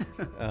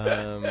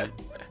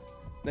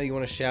 Now you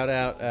want to shout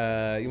out?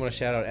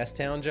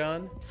 S-Town,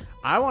 John?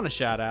 I want to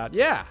shout out.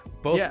 Yeah.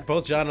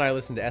 Both John and I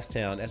listen to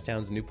S-Town.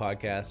 S-Town's a new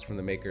podcast from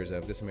the makers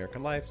of This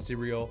American Life,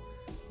 Serial.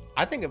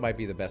 I think it might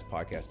be the best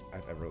podcast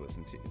I've ever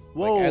listened to.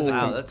 Whoa. Like,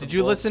 Wow, that's a Did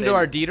you bold listen to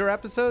our Dieter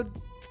episode?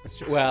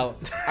 well,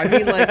 I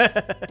mean,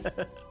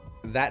 like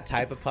that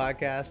type of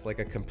podcast, like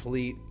a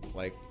complete,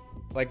 like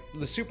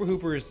the Super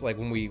Hoopers, like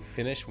when we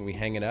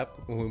hang it up,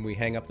 when we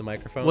hang up the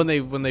microphone.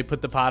 When they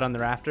put the pot on the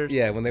rafters?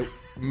 Yeah,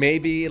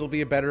 maybe it'll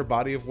be a better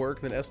body of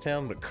work than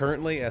S-Town, but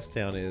currently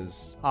S-Town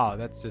is Oh,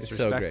 that's so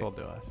disrespectful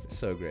great. to us.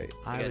 So great.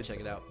 I gotta check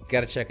it out.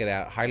 Gotta check it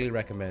out. Highly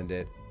recommend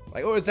it.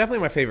 Like, it's definitely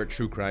my favorite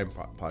true crime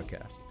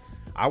podcast.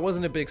 I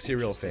wasn't a big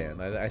Serial fan.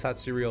 I thought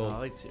Serial. I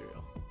like Serial.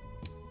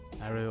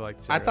 I really liked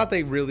I Serial. thought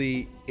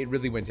it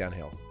really went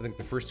downhill. I think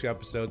the first 2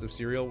 episodes of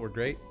Serial were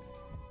great,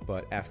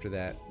 but after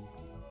that,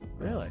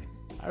 Really?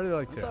 I really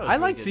liked Serial. thought it was I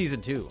liked pretty good.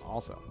 season 2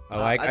 also.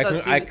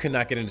 I could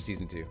not get into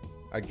season 2.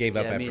 I gave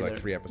up Yeah, me after like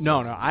either. 3 episodes. No,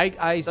 I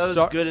That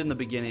was good in the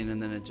beginning,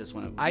 and then it just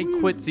went. I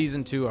quit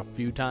season 2 a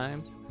few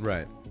times,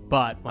 Right.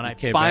 but when I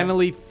came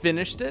finally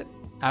finished it,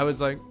 I was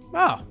like,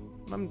 oh,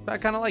 I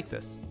kind of like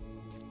this.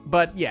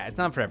 But yeah, it's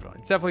not for everyone.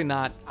 It's definitely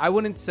not. I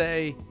wouldn't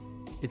say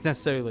it's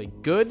necessarily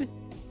good.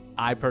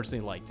 I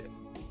personally liked it.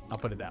 I'll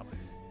put it that way.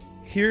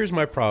 Here's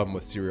my problem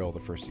with Serial the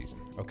first season.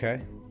 Okay.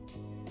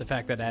 The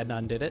fact that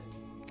Adnan did it.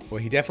 Well,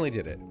 he definitely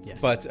did it.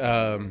 Yes. But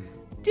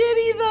Did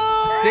he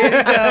though? did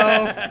he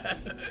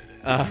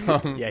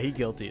though? Yeah, he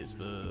guilty as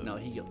fuck. No,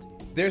 he guilty.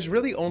 There's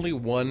really only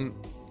one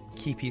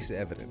key piece of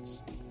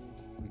evidence.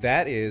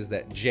 That is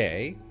that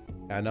Jay,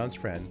 Adnan's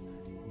friend,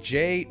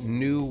 Jay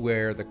knew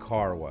where the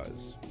car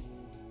was.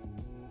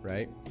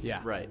 Right?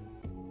 Yeah. Right.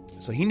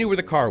 So he knew where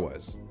the car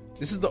was.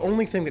 This is the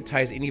only thing that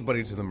ties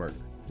anybody to the murder.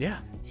 Yeah.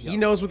 He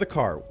knows where the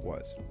car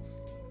was.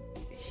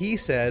 He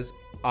says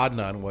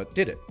Adnan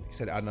did it. He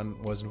said Adnan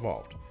was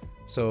involved.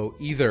 So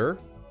either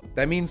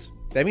that means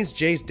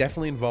Jay's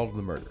definitely involved in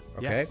the murder.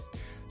 Okay. Yes.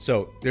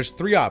 So there's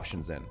 3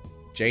 options then.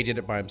 Jay did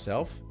it by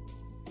himself.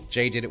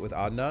 Jay did it with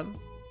Adnan,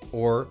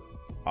 or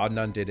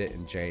Adnan did it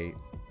and Jay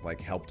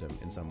helped him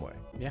in some way.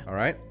 Yeah. All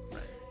right.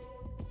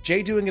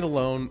 Jay doing it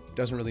alone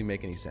doesn't really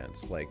make any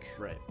sense. Like,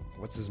 Right.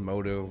 what's his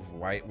motive?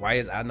 Why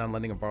is Adnan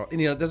letting him borrow?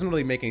 It doesn't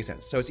really make any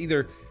sense. So it's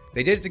either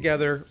they did it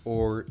together,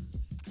 or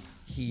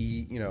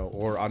he,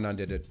 or Adnan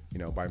did it,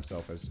 by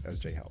himself as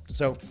Jay helped.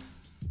 So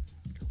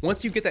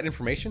once you get that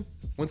information,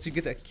 once you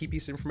get that key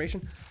piece of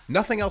information,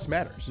 nothing else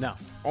matters. No.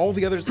 All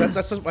the others, that's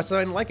why I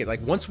didn't like it.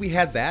 Like, once we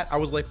had that, I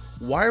was like,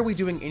 why are we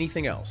doing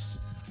anything else?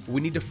 We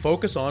need to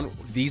focus on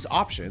these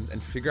options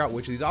and figure out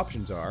which of these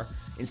options are.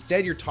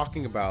 Instead, you're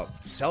talking about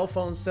cell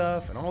phone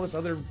stuff and all this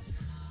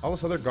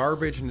other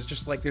garbage, and it's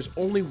just like there's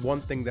only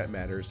one thing that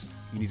matters.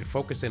 You need to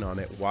focus in on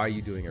it. Why are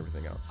you doing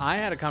everything else? I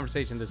had a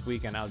conversation this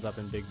weekend. I was up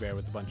in Big Bear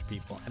with a bunch of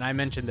people, and I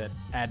mentioned that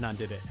Adnan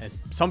did it, and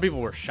some people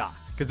were shocked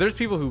because there's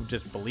people who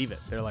just believe it.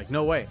 They're like,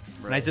 "No way!"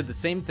 Right. And I said the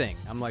same thing.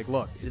 I'm like,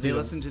 "Look, did they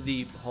listen to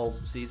the whole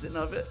season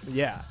of it?"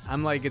 Yeah,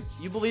 I'm like, "It's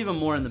you believe him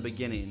more in the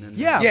beginning." And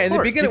yeah, in the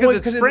beginning because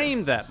it's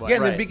framed that way. Yeah,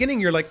 in the beginning,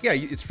 you're like, yeah,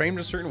 it's framed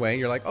a certain way, and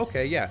you're like,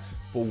 okay, yeah.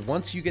 But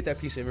once you get that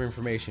piece of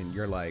information,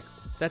 you're like,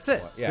 that's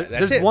it. Well, yeah,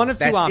 there's one of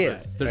two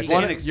options. There's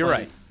one. You're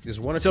right. There's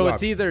one or two. So it's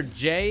options. either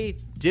Jay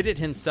did it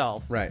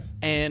himself, right,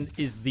 and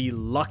is the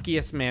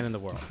luckiest man in the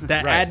world.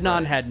 That right,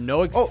 Adnan had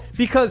no.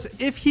 Because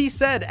if he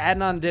said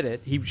Adnan did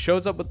it, he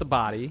shows up with the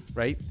body,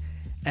 right?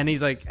 And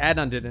he's like,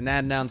 Adnan did it. And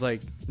Adnan's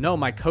like, no,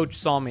 my coach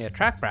saw me at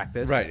track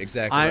practice. Right,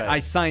 exactly. I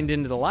signed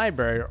into the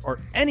library or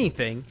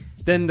anything.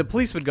 Then the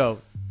police would go,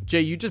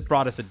 Jay, you just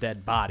brought us a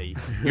dead body.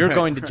 You're right.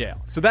 going to jail.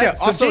 So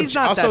that also, Jay's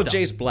not also that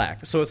Jay's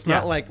black, so it's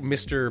not like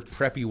Mr.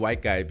 Preppy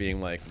white guy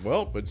being like,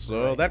 well, it's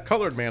that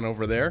colored man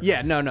over there.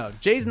 Yeah, no,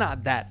 Jay's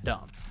not that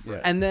dumb.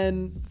 Yeah. And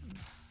then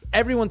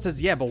everyone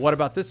says, yeah, but what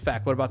about this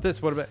fact? What about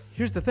this? What about?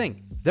 Here's the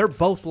thing: they're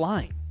both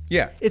lying.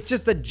 Yeah, it's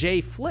just that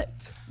Jay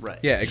flipped. Right.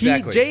 Yeah,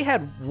 exactly. Jay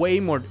had way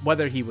more,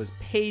 whether he was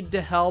paid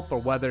to help or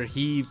whether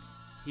he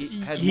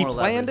had more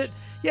planned leverage. it.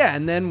 Yeah,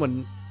 and then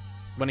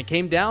when it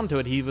came down to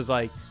it, he was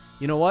like,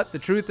 you know what? The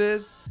truth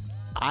is,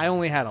 I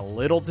only had a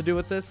little to do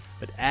with this,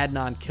 but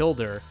Adnan killed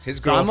her. It's his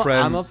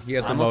girlfriend. He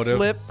has the motive.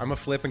 Flip, I'm a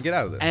flip and get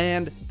out of this.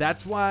 And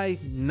that's why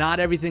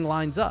not everything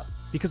lines up,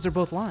 because they're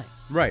both lying.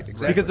 Right,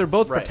 exactly. Because they're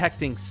both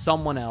protecting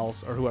someone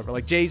else or whoever.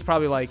 Like Jay's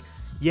probably like,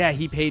 yeah,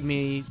 he paid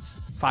me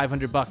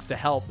 $500 to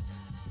help.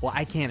 Well,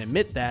 I can't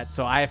admit that,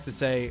 so I have to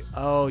say,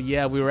 oh,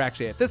 yeah, we were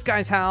actually at this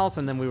guy's house,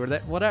 and then we were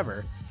there,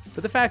 whatever.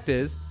 But the fact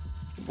is,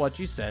 what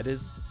you said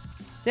is,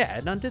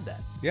 yeah, Adnan did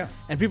that. Yeah.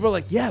 And people are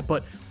like, yeah,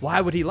 but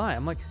why would he lie?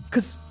 I'm like,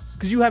 because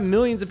you have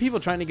millions of people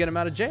trying to get him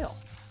out of jail.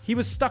 He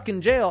was stuck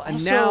in jail,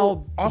 and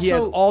now he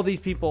has all these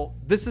people.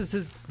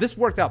 This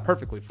worked out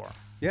perfectly for him.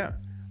 Yeah.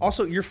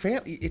 Also, your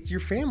family. It's your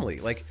family.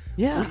 Like,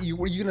 yeah.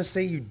 Were you gonna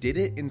say you did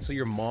it, and so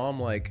your mom,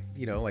 like,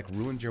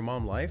 ruined your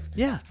mom's life?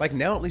 Yeah. Like,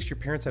 now at least your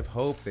parents have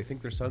hope. They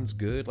think their son's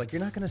good. Like,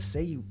 you're not gonna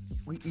say you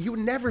would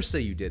never say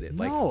you did it.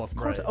 Like, no, of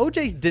course.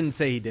 OJ didn't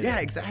say he did it. Yeah,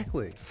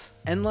 exactly.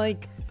 And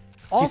like,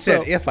 also,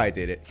 he said, if I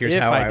did it, here's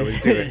how I would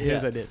do it.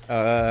 Here's I did.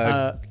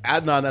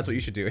 Adnan, that's what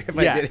you should do. If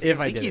I did it. If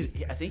I did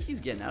it. I think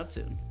he's getting out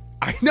soon.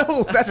 I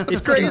know. That's what's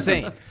it's crazy.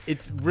 insane.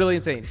 It's really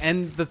insane.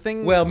 And the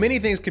thing... Well, many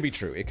things could be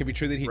true. It could be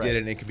true that he did it,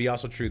 and it could be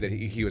also true that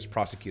he was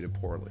prosecuted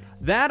poorly.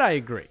 That I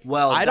agree.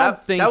 Well, I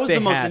don't think that was the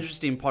most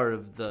interesting part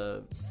of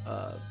the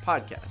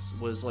podcast,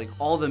 was like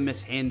all the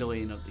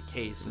mishandling of the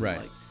case and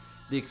like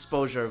the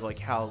exposure of like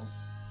how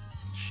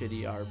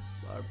shitty our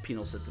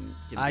penal system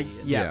can be.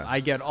 Yeah, I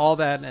get all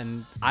that,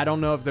 and I don't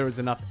know if there was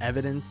enough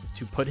evidence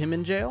to put him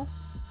in jail.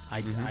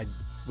 I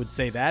would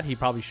say that. He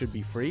probably should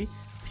be free.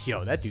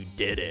 Yo, that dude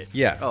did it.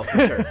 Yeah. Oh,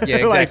 for sure. Yeah,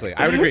 exactly.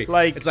 I would agree.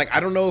 Like, it's like, I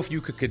don't know if you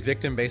could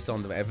convict him based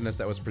on the evidence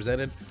that was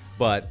presented,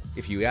 but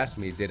if you asked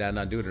me, did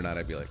Adnan do it or not,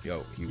 I'd be like,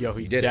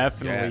 he did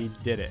definitely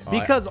did it.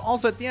 Because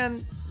also at the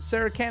end,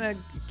 Sarah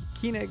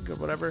Koenig or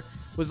whatever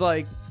was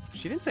like,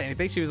 she didn't say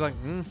anything. She was like,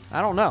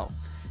 I don't know.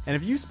 And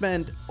if you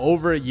spend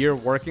over a year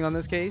working on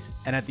this case,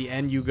 and at the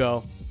end you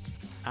go,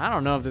 I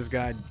don't know if this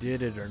guy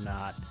did it or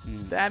not,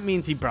 that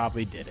means he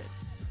probably did it.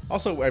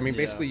 Also, I mean,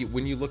 basically,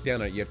 when you look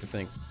down at it, you have to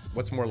think,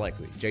 what's more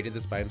likely? Jay did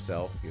this by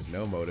himself. He has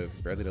no motive.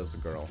 He barely knows the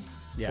girl.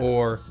 Yeah.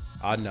 Or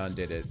Adnan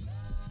did it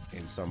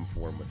in some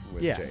form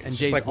with Jay. And It's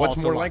Jay's like, what's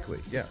also more likely?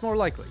 Yeah. It's more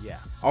likely, yeah.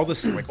 All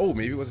this, like, oh,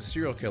 maybe it was a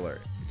serial killer.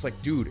 It's like,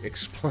 dude,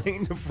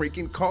 explain the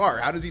freaking car.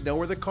 How does he know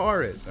where the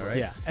car is? All right.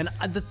 Yeah. And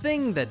the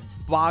thing that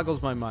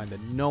boggles my mind that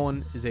no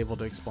one is able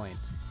to explain,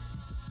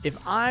 if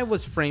I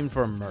was framed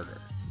for a murder,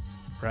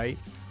 right,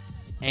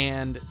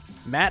 and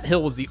Matt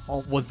Hill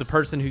was the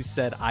person who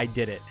said I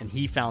did it, and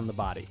he found the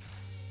body,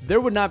 there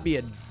would not be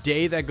a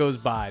day that goes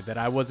by that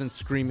I wasn't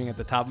screaming at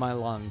the top of my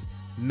lungs,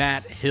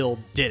 Matt Hill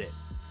did it.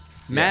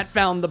 Matt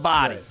found the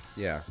body. Right.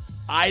 Yeah.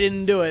 I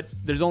didn't do it.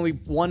 There's only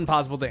one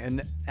possible thing.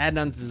 And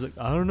Adnan's like,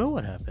 I don't know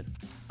what happened.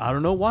 I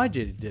don't know why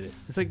Jay did it.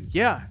 It's like,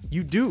 yeah,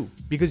 you do,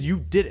 because you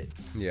did it.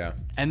 Yeah.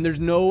 And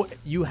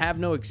you have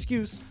no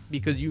excuse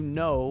because you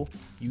know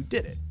you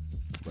did it.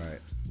 Right.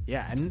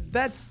 Yeah, and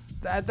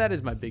that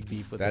is my big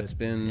beef with That's it.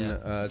 been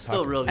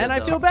still real good, and I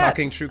though. feel bad.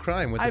 Talking true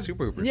crime with the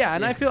Super Hoopers. Yeah,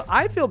 and I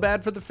feel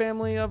bad for the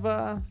family of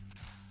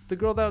the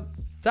girl that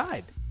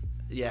died.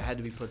 Yeah, had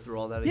to be put through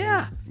all that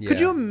Yeah. again. Could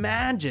you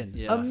imagine?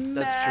 Yeah,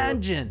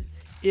 that's true.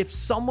 If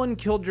someone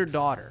killed your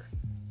daughter,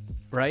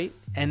 right?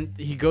 And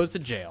he goes to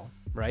jail,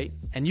 right?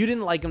 And you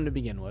didn't like him to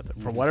begin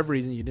with. For whatever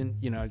reason, you didn't,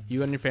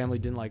 you and your family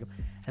didn't like him.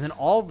 And then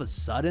all of a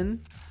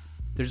sudden,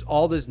 there's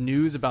all this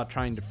news about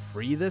trying to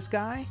free this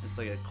guy. It's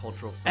like a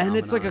cultural phenomenon.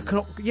 And it's like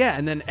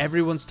and then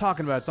everyone's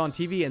talking about it. It's on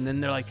TV, and then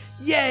they're like,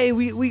 "Yay,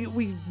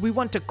 we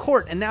went to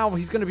court, and now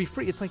he's going to be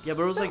free." It's like, yeah,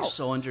 but it was like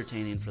so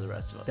entertaining for the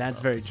rest of us. That's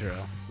very true.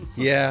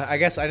 Yeah, I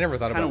guess I never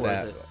thought about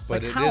that.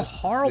 But like, how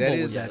horrible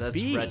would that's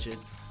be? Wretched.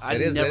 I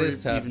never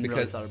even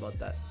really thought about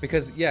that.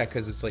 Because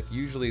it's like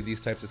usually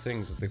these types of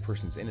things, the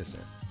person's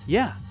innocent.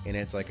 Yeah. And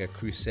it's like a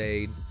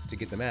crusade to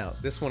get them out.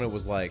 This one, it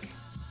was like,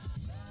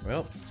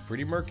 well, it's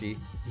pretty murky.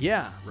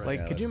 Yeah.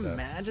 Like, could you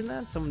imagine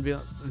that? Someone be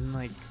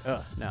like,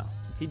 no.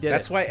 He did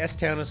That's why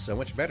S-Town is so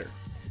much better.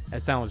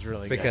 S-Town was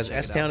really good. Because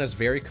S-Town is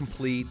very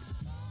complete.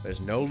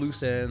 There's no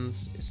loose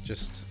ends. It's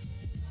just...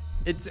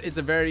 It's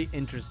a very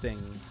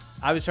interesting...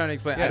 I was trying to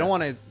explain. I don't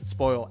want to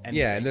spoil anything.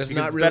 Yeah, and there's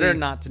not it's really... better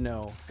not to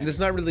know. And there's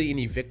not really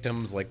any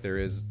victims like there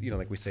is,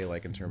 like we say,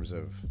 like in terms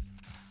of,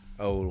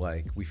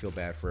 like we feel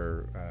bad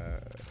for,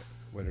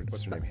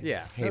 what's her name?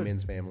 Yeah.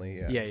 Heyman's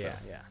family. Yeah.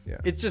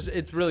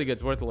 It's really good.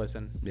 It's worth a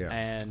listen. Yeah.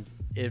 And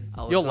if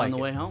I'll you'll listen like on the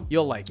it. way home.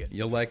 You'll like it.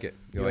 You'll like it.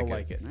 You'll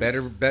like it.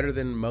 Nice. Better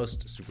than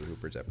most Super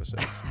Hoopers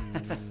episodes.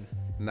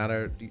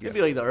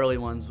 Maybe like the early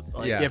ones.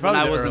 Like, yeah, when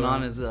I wasn't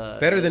on as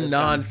better than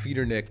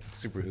non-Feeder Nick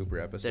Super Hooper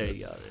episodes. There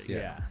you go.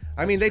 Yeah.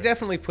 I mean, they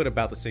definitely put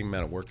about the same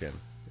amount of work in.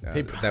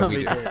 They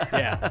probably that we do.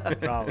 Yeah,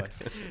 probably.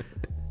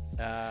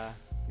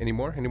 Any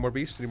more? Any more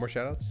beefs? Any more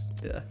shout-outs?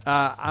 Yeah.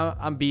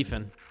 I'm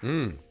beefing.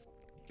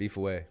 Beef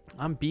away.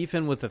 I'm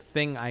beefing with a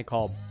thing I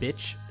call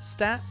bitch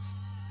stats.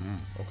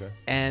 Okay.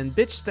 And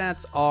bitch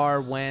stats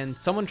are when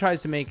someone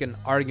tries to make an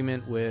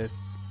argument with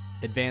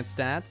advanced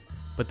stats,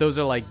 but those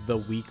are like the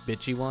weak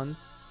bitchy ones.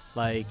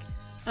 Like,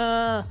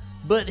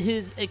 but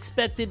his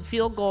expected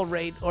field goal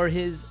rate or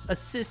his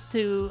assist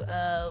to,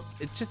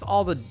 it's just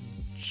all the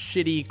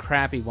shitty,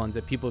 crappy ones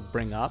that people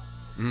bring up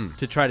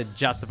to try to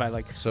justify,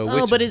 like,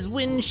 but his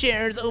win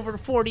shares over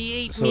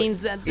 48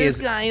 means that this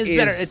guy is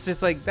better. It's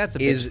just like, that's a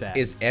bitch stat.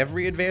 Is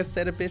every advanced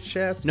set a bitch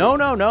stat?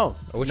 No.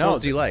 Which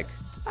ones do you like?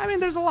 I mean,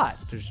 there's a lot.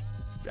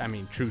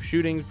 True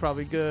shooting's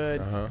probably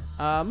good.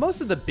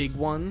 Most of the big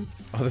ones.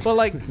 But,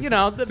 like,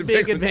 the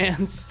big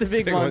advanced, the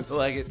big ones.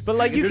 Like it. But,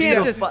 like, you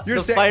can't just...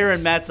 You're fire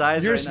in Matt's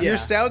eyes right now. You're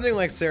sounding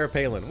like Sarah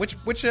Palin.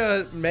 Which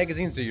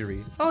magazines do you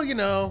read? Oh,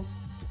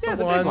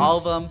 the ones. All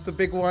of them. The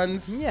big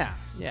ones. Yeah.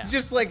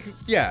 Just like,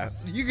 you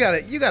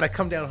gotta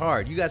come down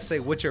hard. You gotta say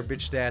which are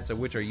bitch stats and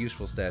which are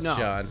useful stats,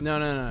 John. No.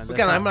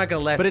 I'm not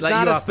gonna let. But it's let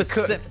not you a off the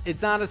specific.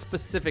 It's not a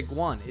specific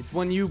one. It's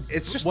when you.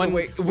 It's just when the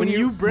way, when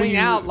you bring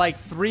out like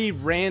 3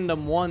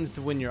 random ones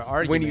to win your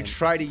argument. When you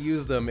try to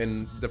use them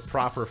in the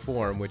proper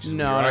form, which is when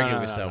you're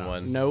arguing with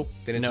someone. Nope.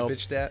 Then it's a bitch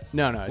stat.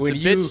 No. It's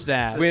a bitch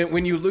stat.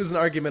 When you lose an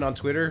argument on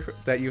Twitter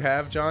that you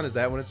have, John, is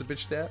that when it's a bitch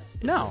stat?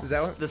 No. Is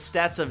that one? The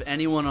stats of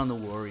anyone on the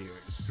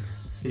Warriors.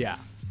 Yeah.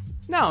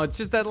 No, it's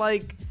just that,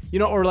 like,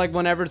 or like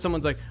whenever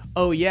someone's like,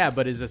 oh yeah,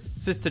 but his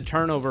assist to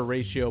turnover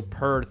ratio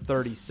per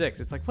 36.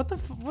 It's like, what?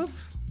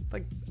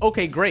 Like,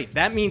 okay, great.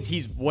 That means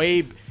he's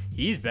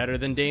better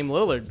than Dame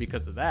Lillard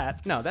because of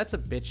that. No, that's a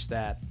bitch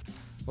stat.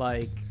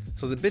 Like,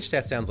 so the bitch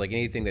stat sounds like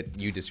anything that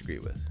you disagree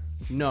with.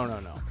 No.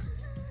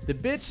 The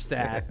bitch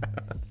stat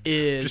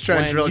is just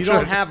when you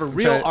don't have a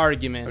real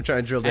argument. I'm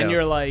trying to drill down. And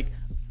you're like,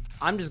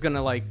 I'm just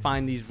gonna like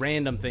find these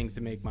random things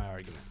to make my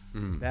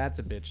argument. That's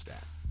a bitch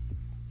stat.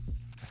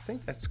 I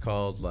think that's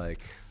called like,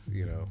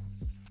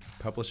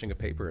 publishing a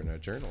paper in a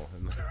journal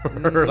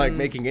or like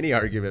making any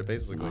argument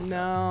basically.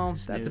 No,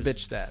 that's a bitch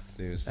stat.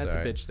 Snooze. That's a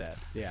bitch stat.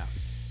 Yeah.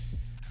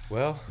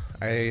 Well,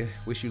 I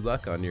wish you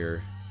luck on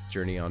your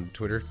journey on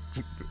Twitter.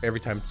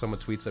 Every time someone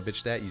tweets a bitch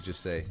stat, you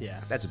just say,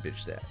 yeah, that's a bitch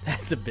stat.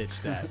 That's a bitch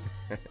stat.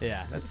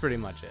 Yeah, that's pretty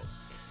much it.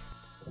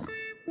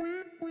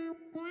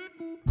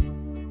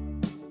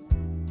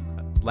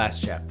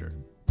 Last chapter.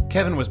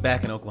 Kevin was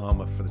back in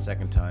Oklahoma for the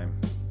second time.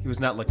 He was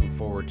not looking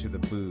forward to the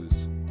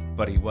booze,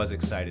 but he was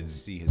excited to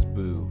see his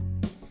boo.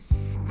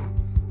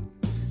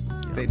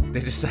 They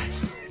decided...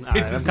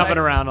 I'm coming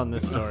around on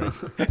this story,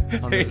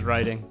 on this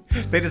writing.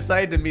 They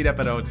decided to meet up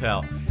at a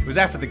hotel. It was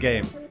after the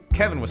game.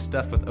 Kevin was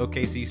stuffed with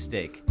OKC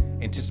steak,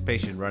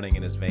 anticipation running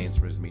in his veins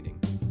for his meeting.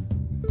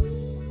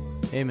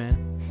 Hey,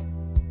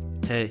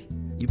 man. Hey,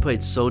 you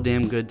played so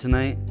damn good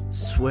tonight.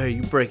 Swear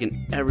you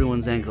breaking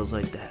everyone's ankles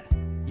like that.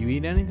 You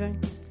eat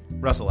anything?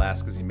 Russell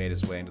asked as he made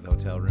his way into the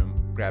hotel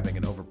room, grabbing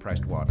an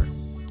overpriced water.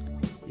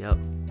 Yep,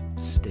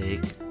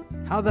 steak.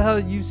 How the hell are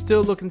you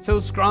still looking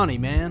so scrawny,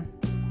 man?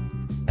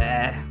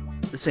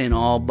 This ain't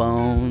all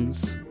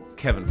bones.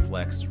 Kevin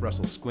flexed.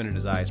 Russell squinted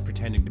his eyes,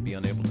 pretending to be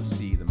unable to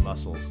see the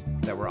muscles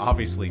that were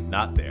obviously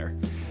not there.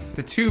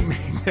 The two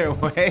made their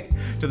way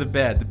to the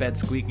bed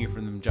squeaking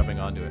from them jumping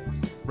onto it.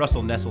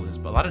 Russell nestled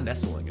a lot of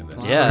nestling in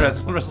this. Yeah.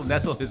 Russell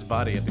nestled his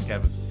body into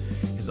Kevin's,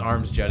 his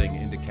arms jutting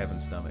into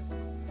Kevin's stomach.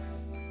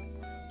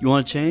 You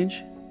want to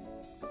change?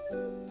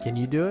 Can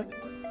you do it?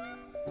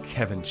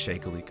 Kevin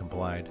shakily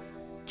complied,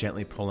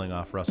 gently pulling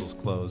off Russell's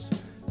clothes,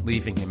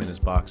 leaving him in his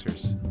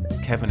boxers.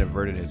 Kevin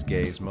averted his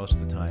gaze most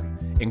of the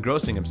time,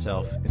 engrossing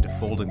himself into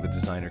folding the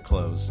designer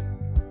clothes.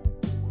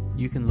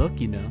 You can look,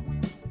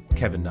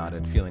 Kevin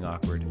nodded, feeling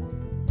awkward.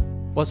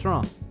 What's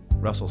wrong?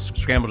 Russell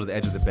scrambled to the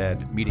edge of the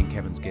bed, meeting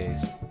Kevin's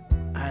gaze.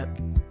 I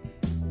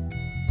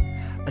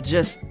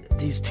just,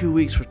 these 2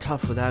 weeks were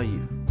tough without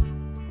you.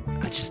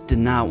 I just did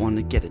not want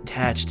to get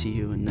attached to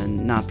you and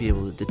then not be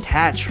able to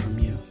detach from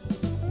you.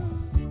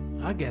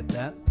 I get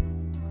that.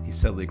 He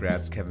subtly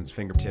grabs Kevin's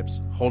fingertips,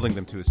 holding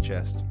them to his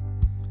chest.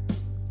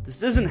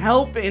 This isn't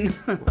helping.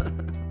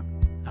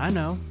 I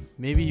know.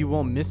 Maybe you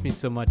won't miss me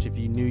so much if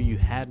you knew you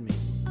had me.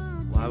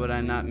 Why would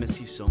I not miss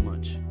you so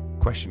much?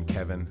 Questioned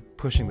Kevin,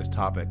 pushing this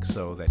topic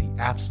so that he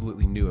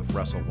absolutely knew if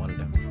Russell wanted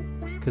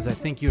him. Because I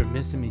think you're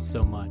missing me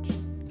so much.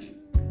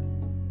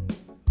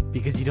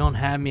 Because you don't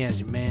have me as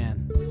your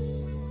man.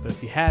 But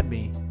if you had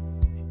me,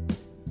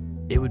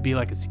 it would be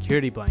like a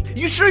security blanket.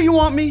 You sure you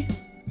want me?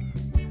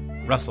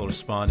 Russell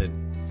responded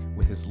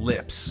with his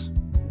lips,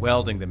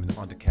 welding them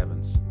onto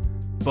Kevin's,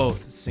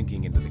 both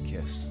sinking into the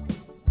kiss.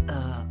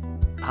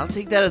 I'll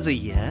take that as a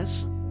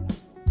yes.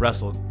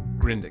 Russell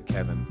grinned at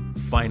Kevin.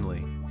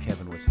 Finally,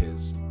 Kevin was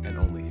his and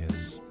only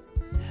his.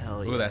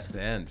 Hell yeah. Ooh, that's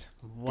the end.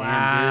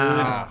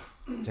 Wow.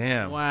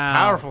 Damn. Wow.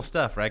 Powerful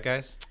stuff, right,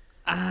 guys?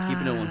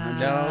 Keeping it 100.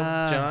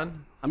 No,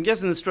 John? I'm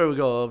guessing the story would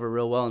go over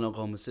real well in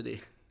Oklahoma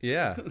City.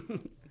 Yeah.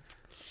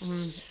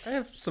 I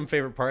have some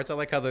favorite parts. I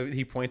like how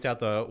he points out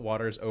the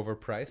water's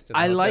overpriced.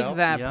 I like hotel.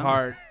 that Yeah.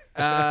 part.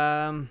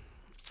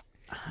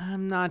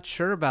 I'm not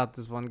sure about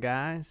this one,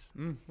 guys.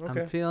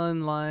 Okay. I'm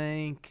feeling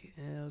like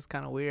it was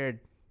kind of weird.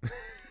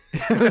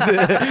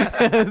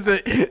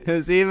 it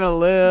was even a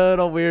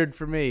little weird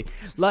for me.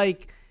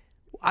 Like,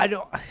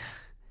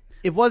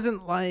 it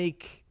wasn't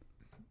like,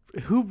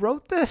 who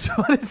wrote this?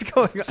 What is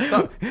going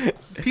on?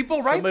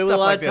 People write Somebody with stuff a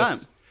lot like of time.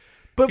 this.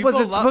 But People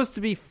was it supposed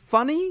to be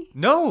funny?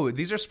 No,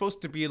 these are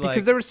supposed to be like...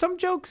 Because there were some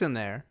jokes in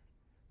there.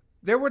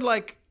 There were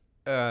like...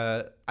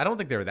 I don't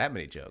think there were that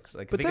many jokes.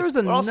 Like, But I think there was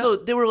it's- Also,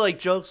 they were like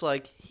jokes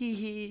like, hee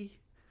hee.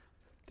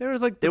 There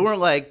was like... They weren't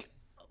like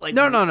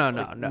No.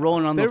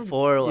 rolling on the They're-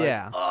 floor like,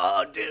 yeah.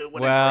 oh, dude,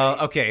 what Well, a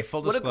great... okay,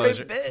 full what a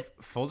disclosure. great bit.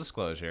 Full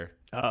disclosure.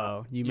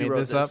 Uh-oh. You You made wrote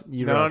this up? this.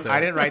 You No, wrote I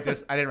this. didn't write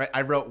this.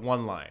 I wrote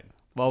one line.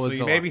 What was so you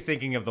the may line? be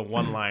thinking of the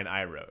one line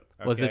I wrote.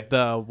 Was okay? it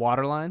the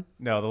water line?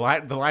 No, the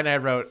line I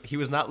wrote, he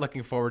was not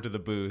looking forward to the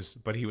booze,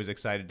 but he was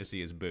excited to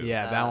see his boo.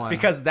 Yeah, that one.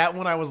 Because that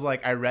one I was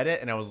like, I read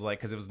it and I was like,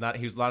 because he was not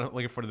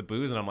looking forward to the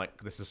booze, and I'm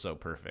like, this is so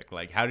perfect.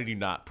 Like, how did you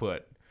not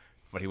put,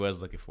 but he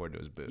was looking forward to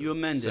his boo? You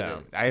amended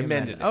it. I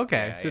amended it.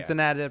 Okay, Yeah, so it's yeah. an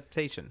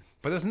adaptation.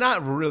 But there's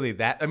not really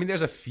that. I mean,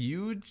 there's a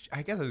few,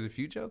 I guess there's a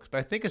few jokes, but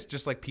I think it's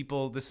just like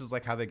people, this is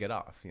like how they get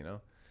off, you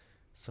know?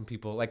 Some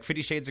people, like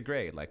 50 Shades of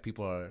Grey, like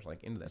people are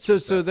like into that. So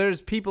stuff. there's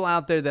people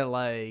out there that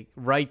like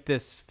write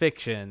this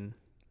fiction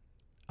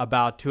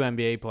about two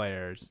NBA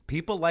players,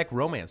 People like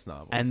romance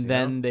novels. and you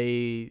then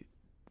know?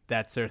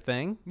 that's their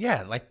thing.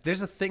 Yeah, like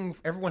there's a thing,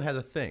 everyone has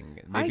a thing.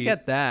 I Maybe,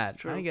 get that.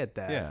 true. I get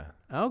that. Yeah.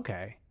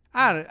 Okay.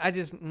 I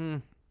just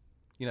You're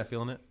not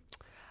feeling it?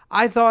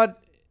 I thought,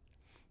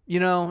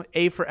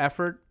 A for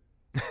effort.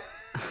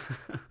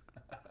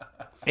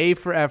 A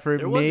for effort.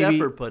 There was maybe.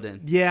 effort put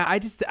in. Yeah, I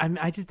just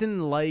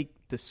didn't like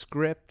the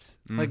script.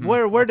 Like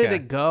where did Okay.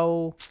 it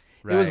go?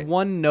 It was Right.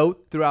 one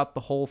note throughout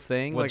the whole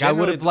thing. Well, like I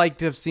would have generally, liked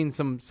to have seen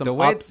some The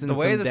way ups and some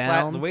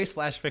downs. the way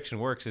slash fiction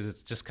works is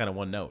it's just kind of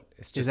one note.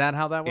 It's just, Is that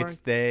how that works?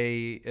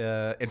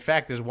 It's in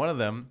fact, there's one of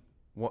them.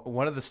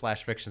 One of the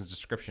slash fiction's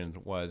description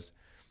was,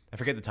 I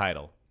forget the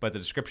title, but the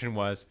description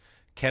was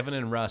Kevin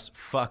and Russ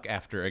fuck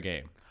after a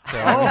game. So,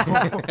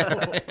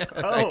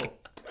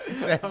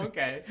 that's,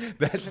 okay.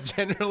 that's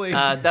generally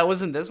That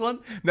wasn't this one?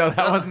 no,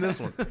 that wasn't this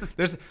one.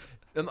 There's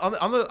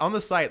on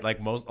the site, like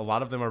a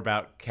lot of them are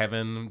about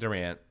Kevin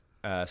Durant,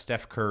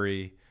 Steph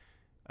Curry,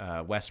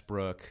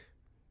 Westbrook,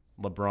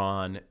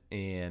 LeBron,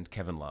 and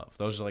Kevin Love.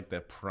 Those are like the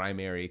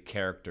primary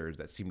characters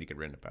that seem to get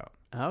written about.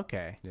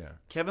 Okay. Yeah,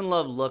 Kevin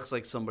Love looks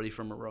like somebody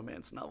from a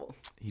romance novel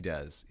he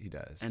does. He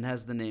does. and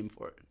has the name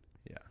for it.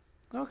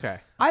 yeah, Okay.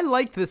 I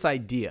liked this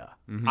idea.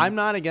 I'm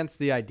not against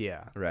the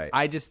idea. Right.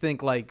 I just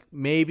think like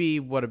maybe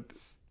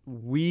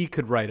we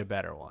could write a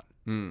better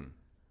one.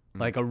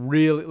 Like a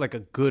really like a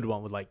good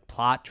one with like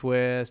plot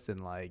twist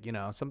and like,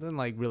 something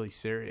like really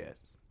serious.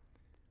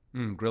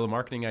 guerrilla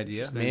marketing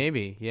idea.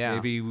 Maybe, yeah.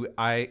 Maybe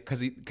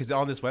because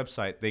on this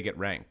website they get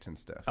ranked and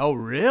stuff. Oh,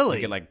 really?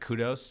 They get like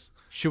kudos.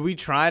 Should we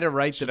try to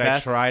write Should the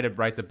best? I try to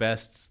write the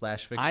best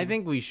slash fiction? I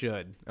think we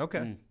should.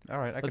 Okay. All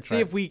right. Let's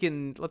see if we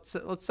can. Let's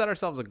set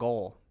ourselves a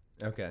goal.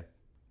 Okay.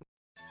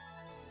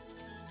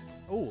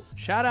 Oh,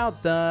 shout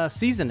out the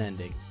season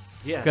ending.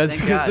 Yeah, Because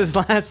thank God. this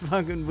last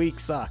fucking week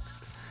sucks.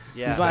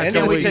 Yeah, these last I can't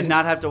couple wait to weeks-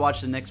 not have to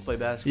watch the Knicks play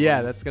basketball.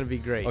 Yeah, that's gonna be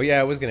great. Oh yeah,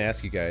 I was gonna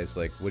ask you guys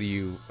like, what do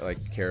you like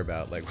care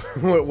about? Like,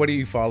 what are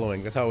you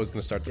following? That's how I was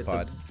gonna start the Get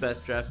pod. the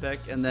best draft pick,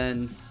 and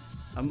then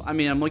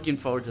I'm looking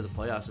forward to the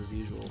playoffs as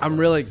usual. I'm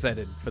really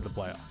excited for the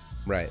playoffs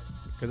Right.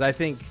 because I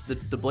think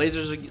The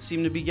Blazers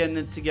seem to be getting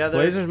it together.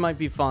 Blazers might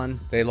be fun.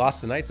 They lost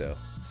tonight though.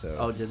 So.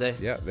 Oh, did they?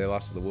 Yeah, they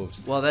lost to the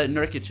Wolves. Well, that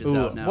Nurkic is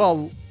out now.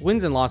 Well,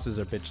 wins and losses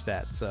are bitch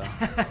stats, so.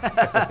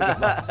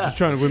 Just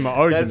trying to win my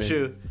argument. That's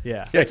true.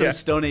 Yeah. That's some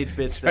Stone Age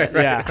bitch stats.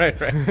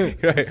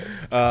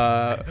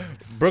 Right.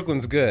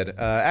 Brooklyn's good.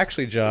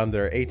 Actually, John,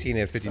 they're 18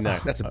 and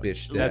 59. That's a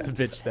bitch stat. That's a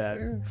bitch stat.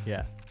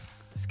 Yeah.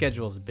 The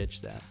schedule's a bitch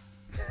stat.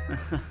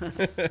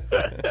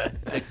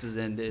 Fix is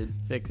in, dude.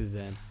 Fix is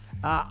in.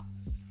 I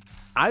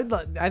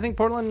think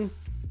Portland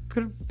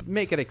could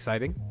make it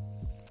exciting.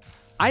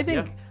 I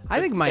think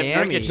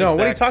Miami. No,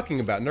 what are you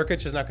talking about?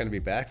 Nurkic is not going to be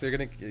back. They're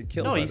going to get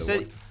killed. No, by he the said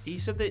Wolves. he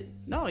said that.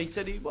 No, he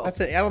said he will. I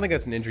don't think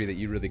that's an injury that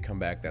you really come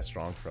back that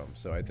strong from.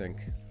 So I think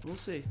we'll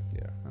see.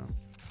 Yeah.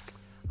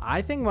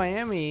 I think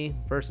Miami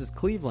versus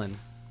Cleveland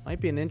might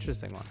be an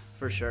interesting one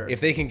for sure. If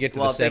they can get to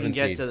the 7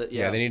 seed,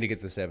 they need to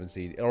get the 7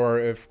 seed, or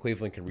if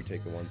Cleveland can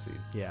retake the 1 seed.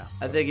 Yeah,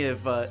 I think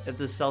if the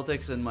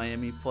Celtics and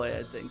Miami play,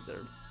 I think they're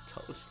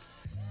toast.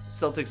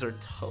 Celtics are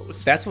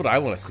toast. That's what I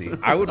want to see.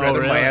 I would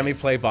rather really? Miami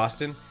play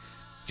Boston,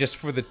 just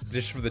for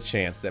the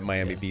chance that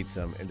Miami beats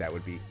them, and that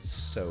would be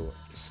so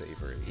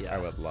savory. Yeah. I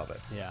would love it.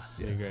 Yeah,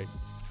 that'd be great.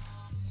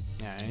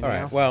 Yeah. All right.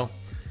 Else? Well,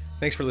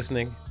 thanks for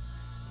listening.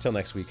 Until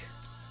next week.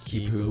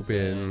 Keep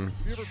hooping.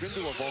 Have you ever been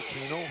to a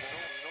volcano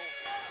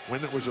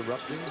when it was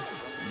erupting?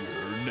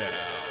 You're now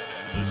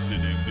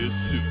listening to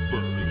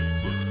Super.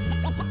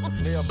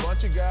 They're a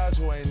bunch of guys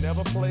who ain't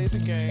never played the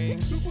game.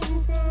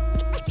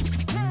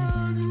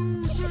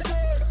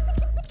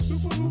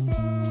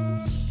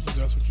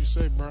 That's what you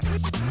say, bro.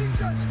 I'm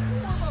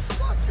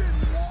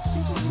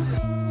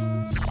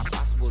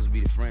supposed to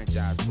be the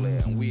franchise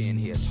player, and we're in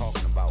here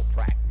talking about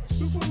practice.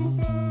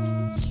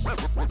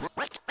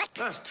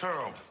 That's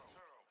terrible.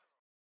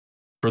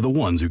 For the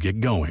ones who get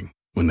going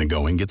when the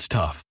going gets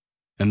tough,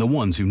 and the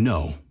ones who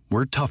know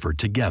we're tougher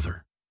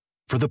together.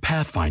 For the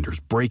Pathfinders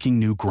breaking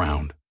new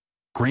ground,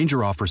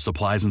 Grainger offers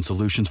supplies and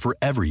solutions for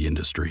every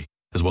industry,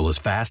 as well as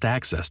fast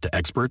access to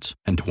experts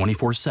and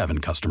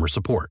 24/7 customer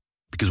support.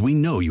 Because we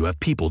know you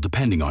have people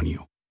depending on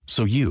you,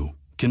 so you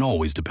can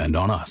always depend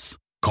on us.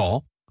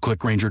 Call, click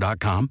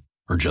Grainger.com,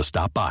 or just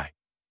stop by.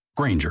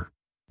 Grainger,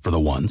 for the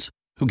ones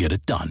who get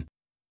it done.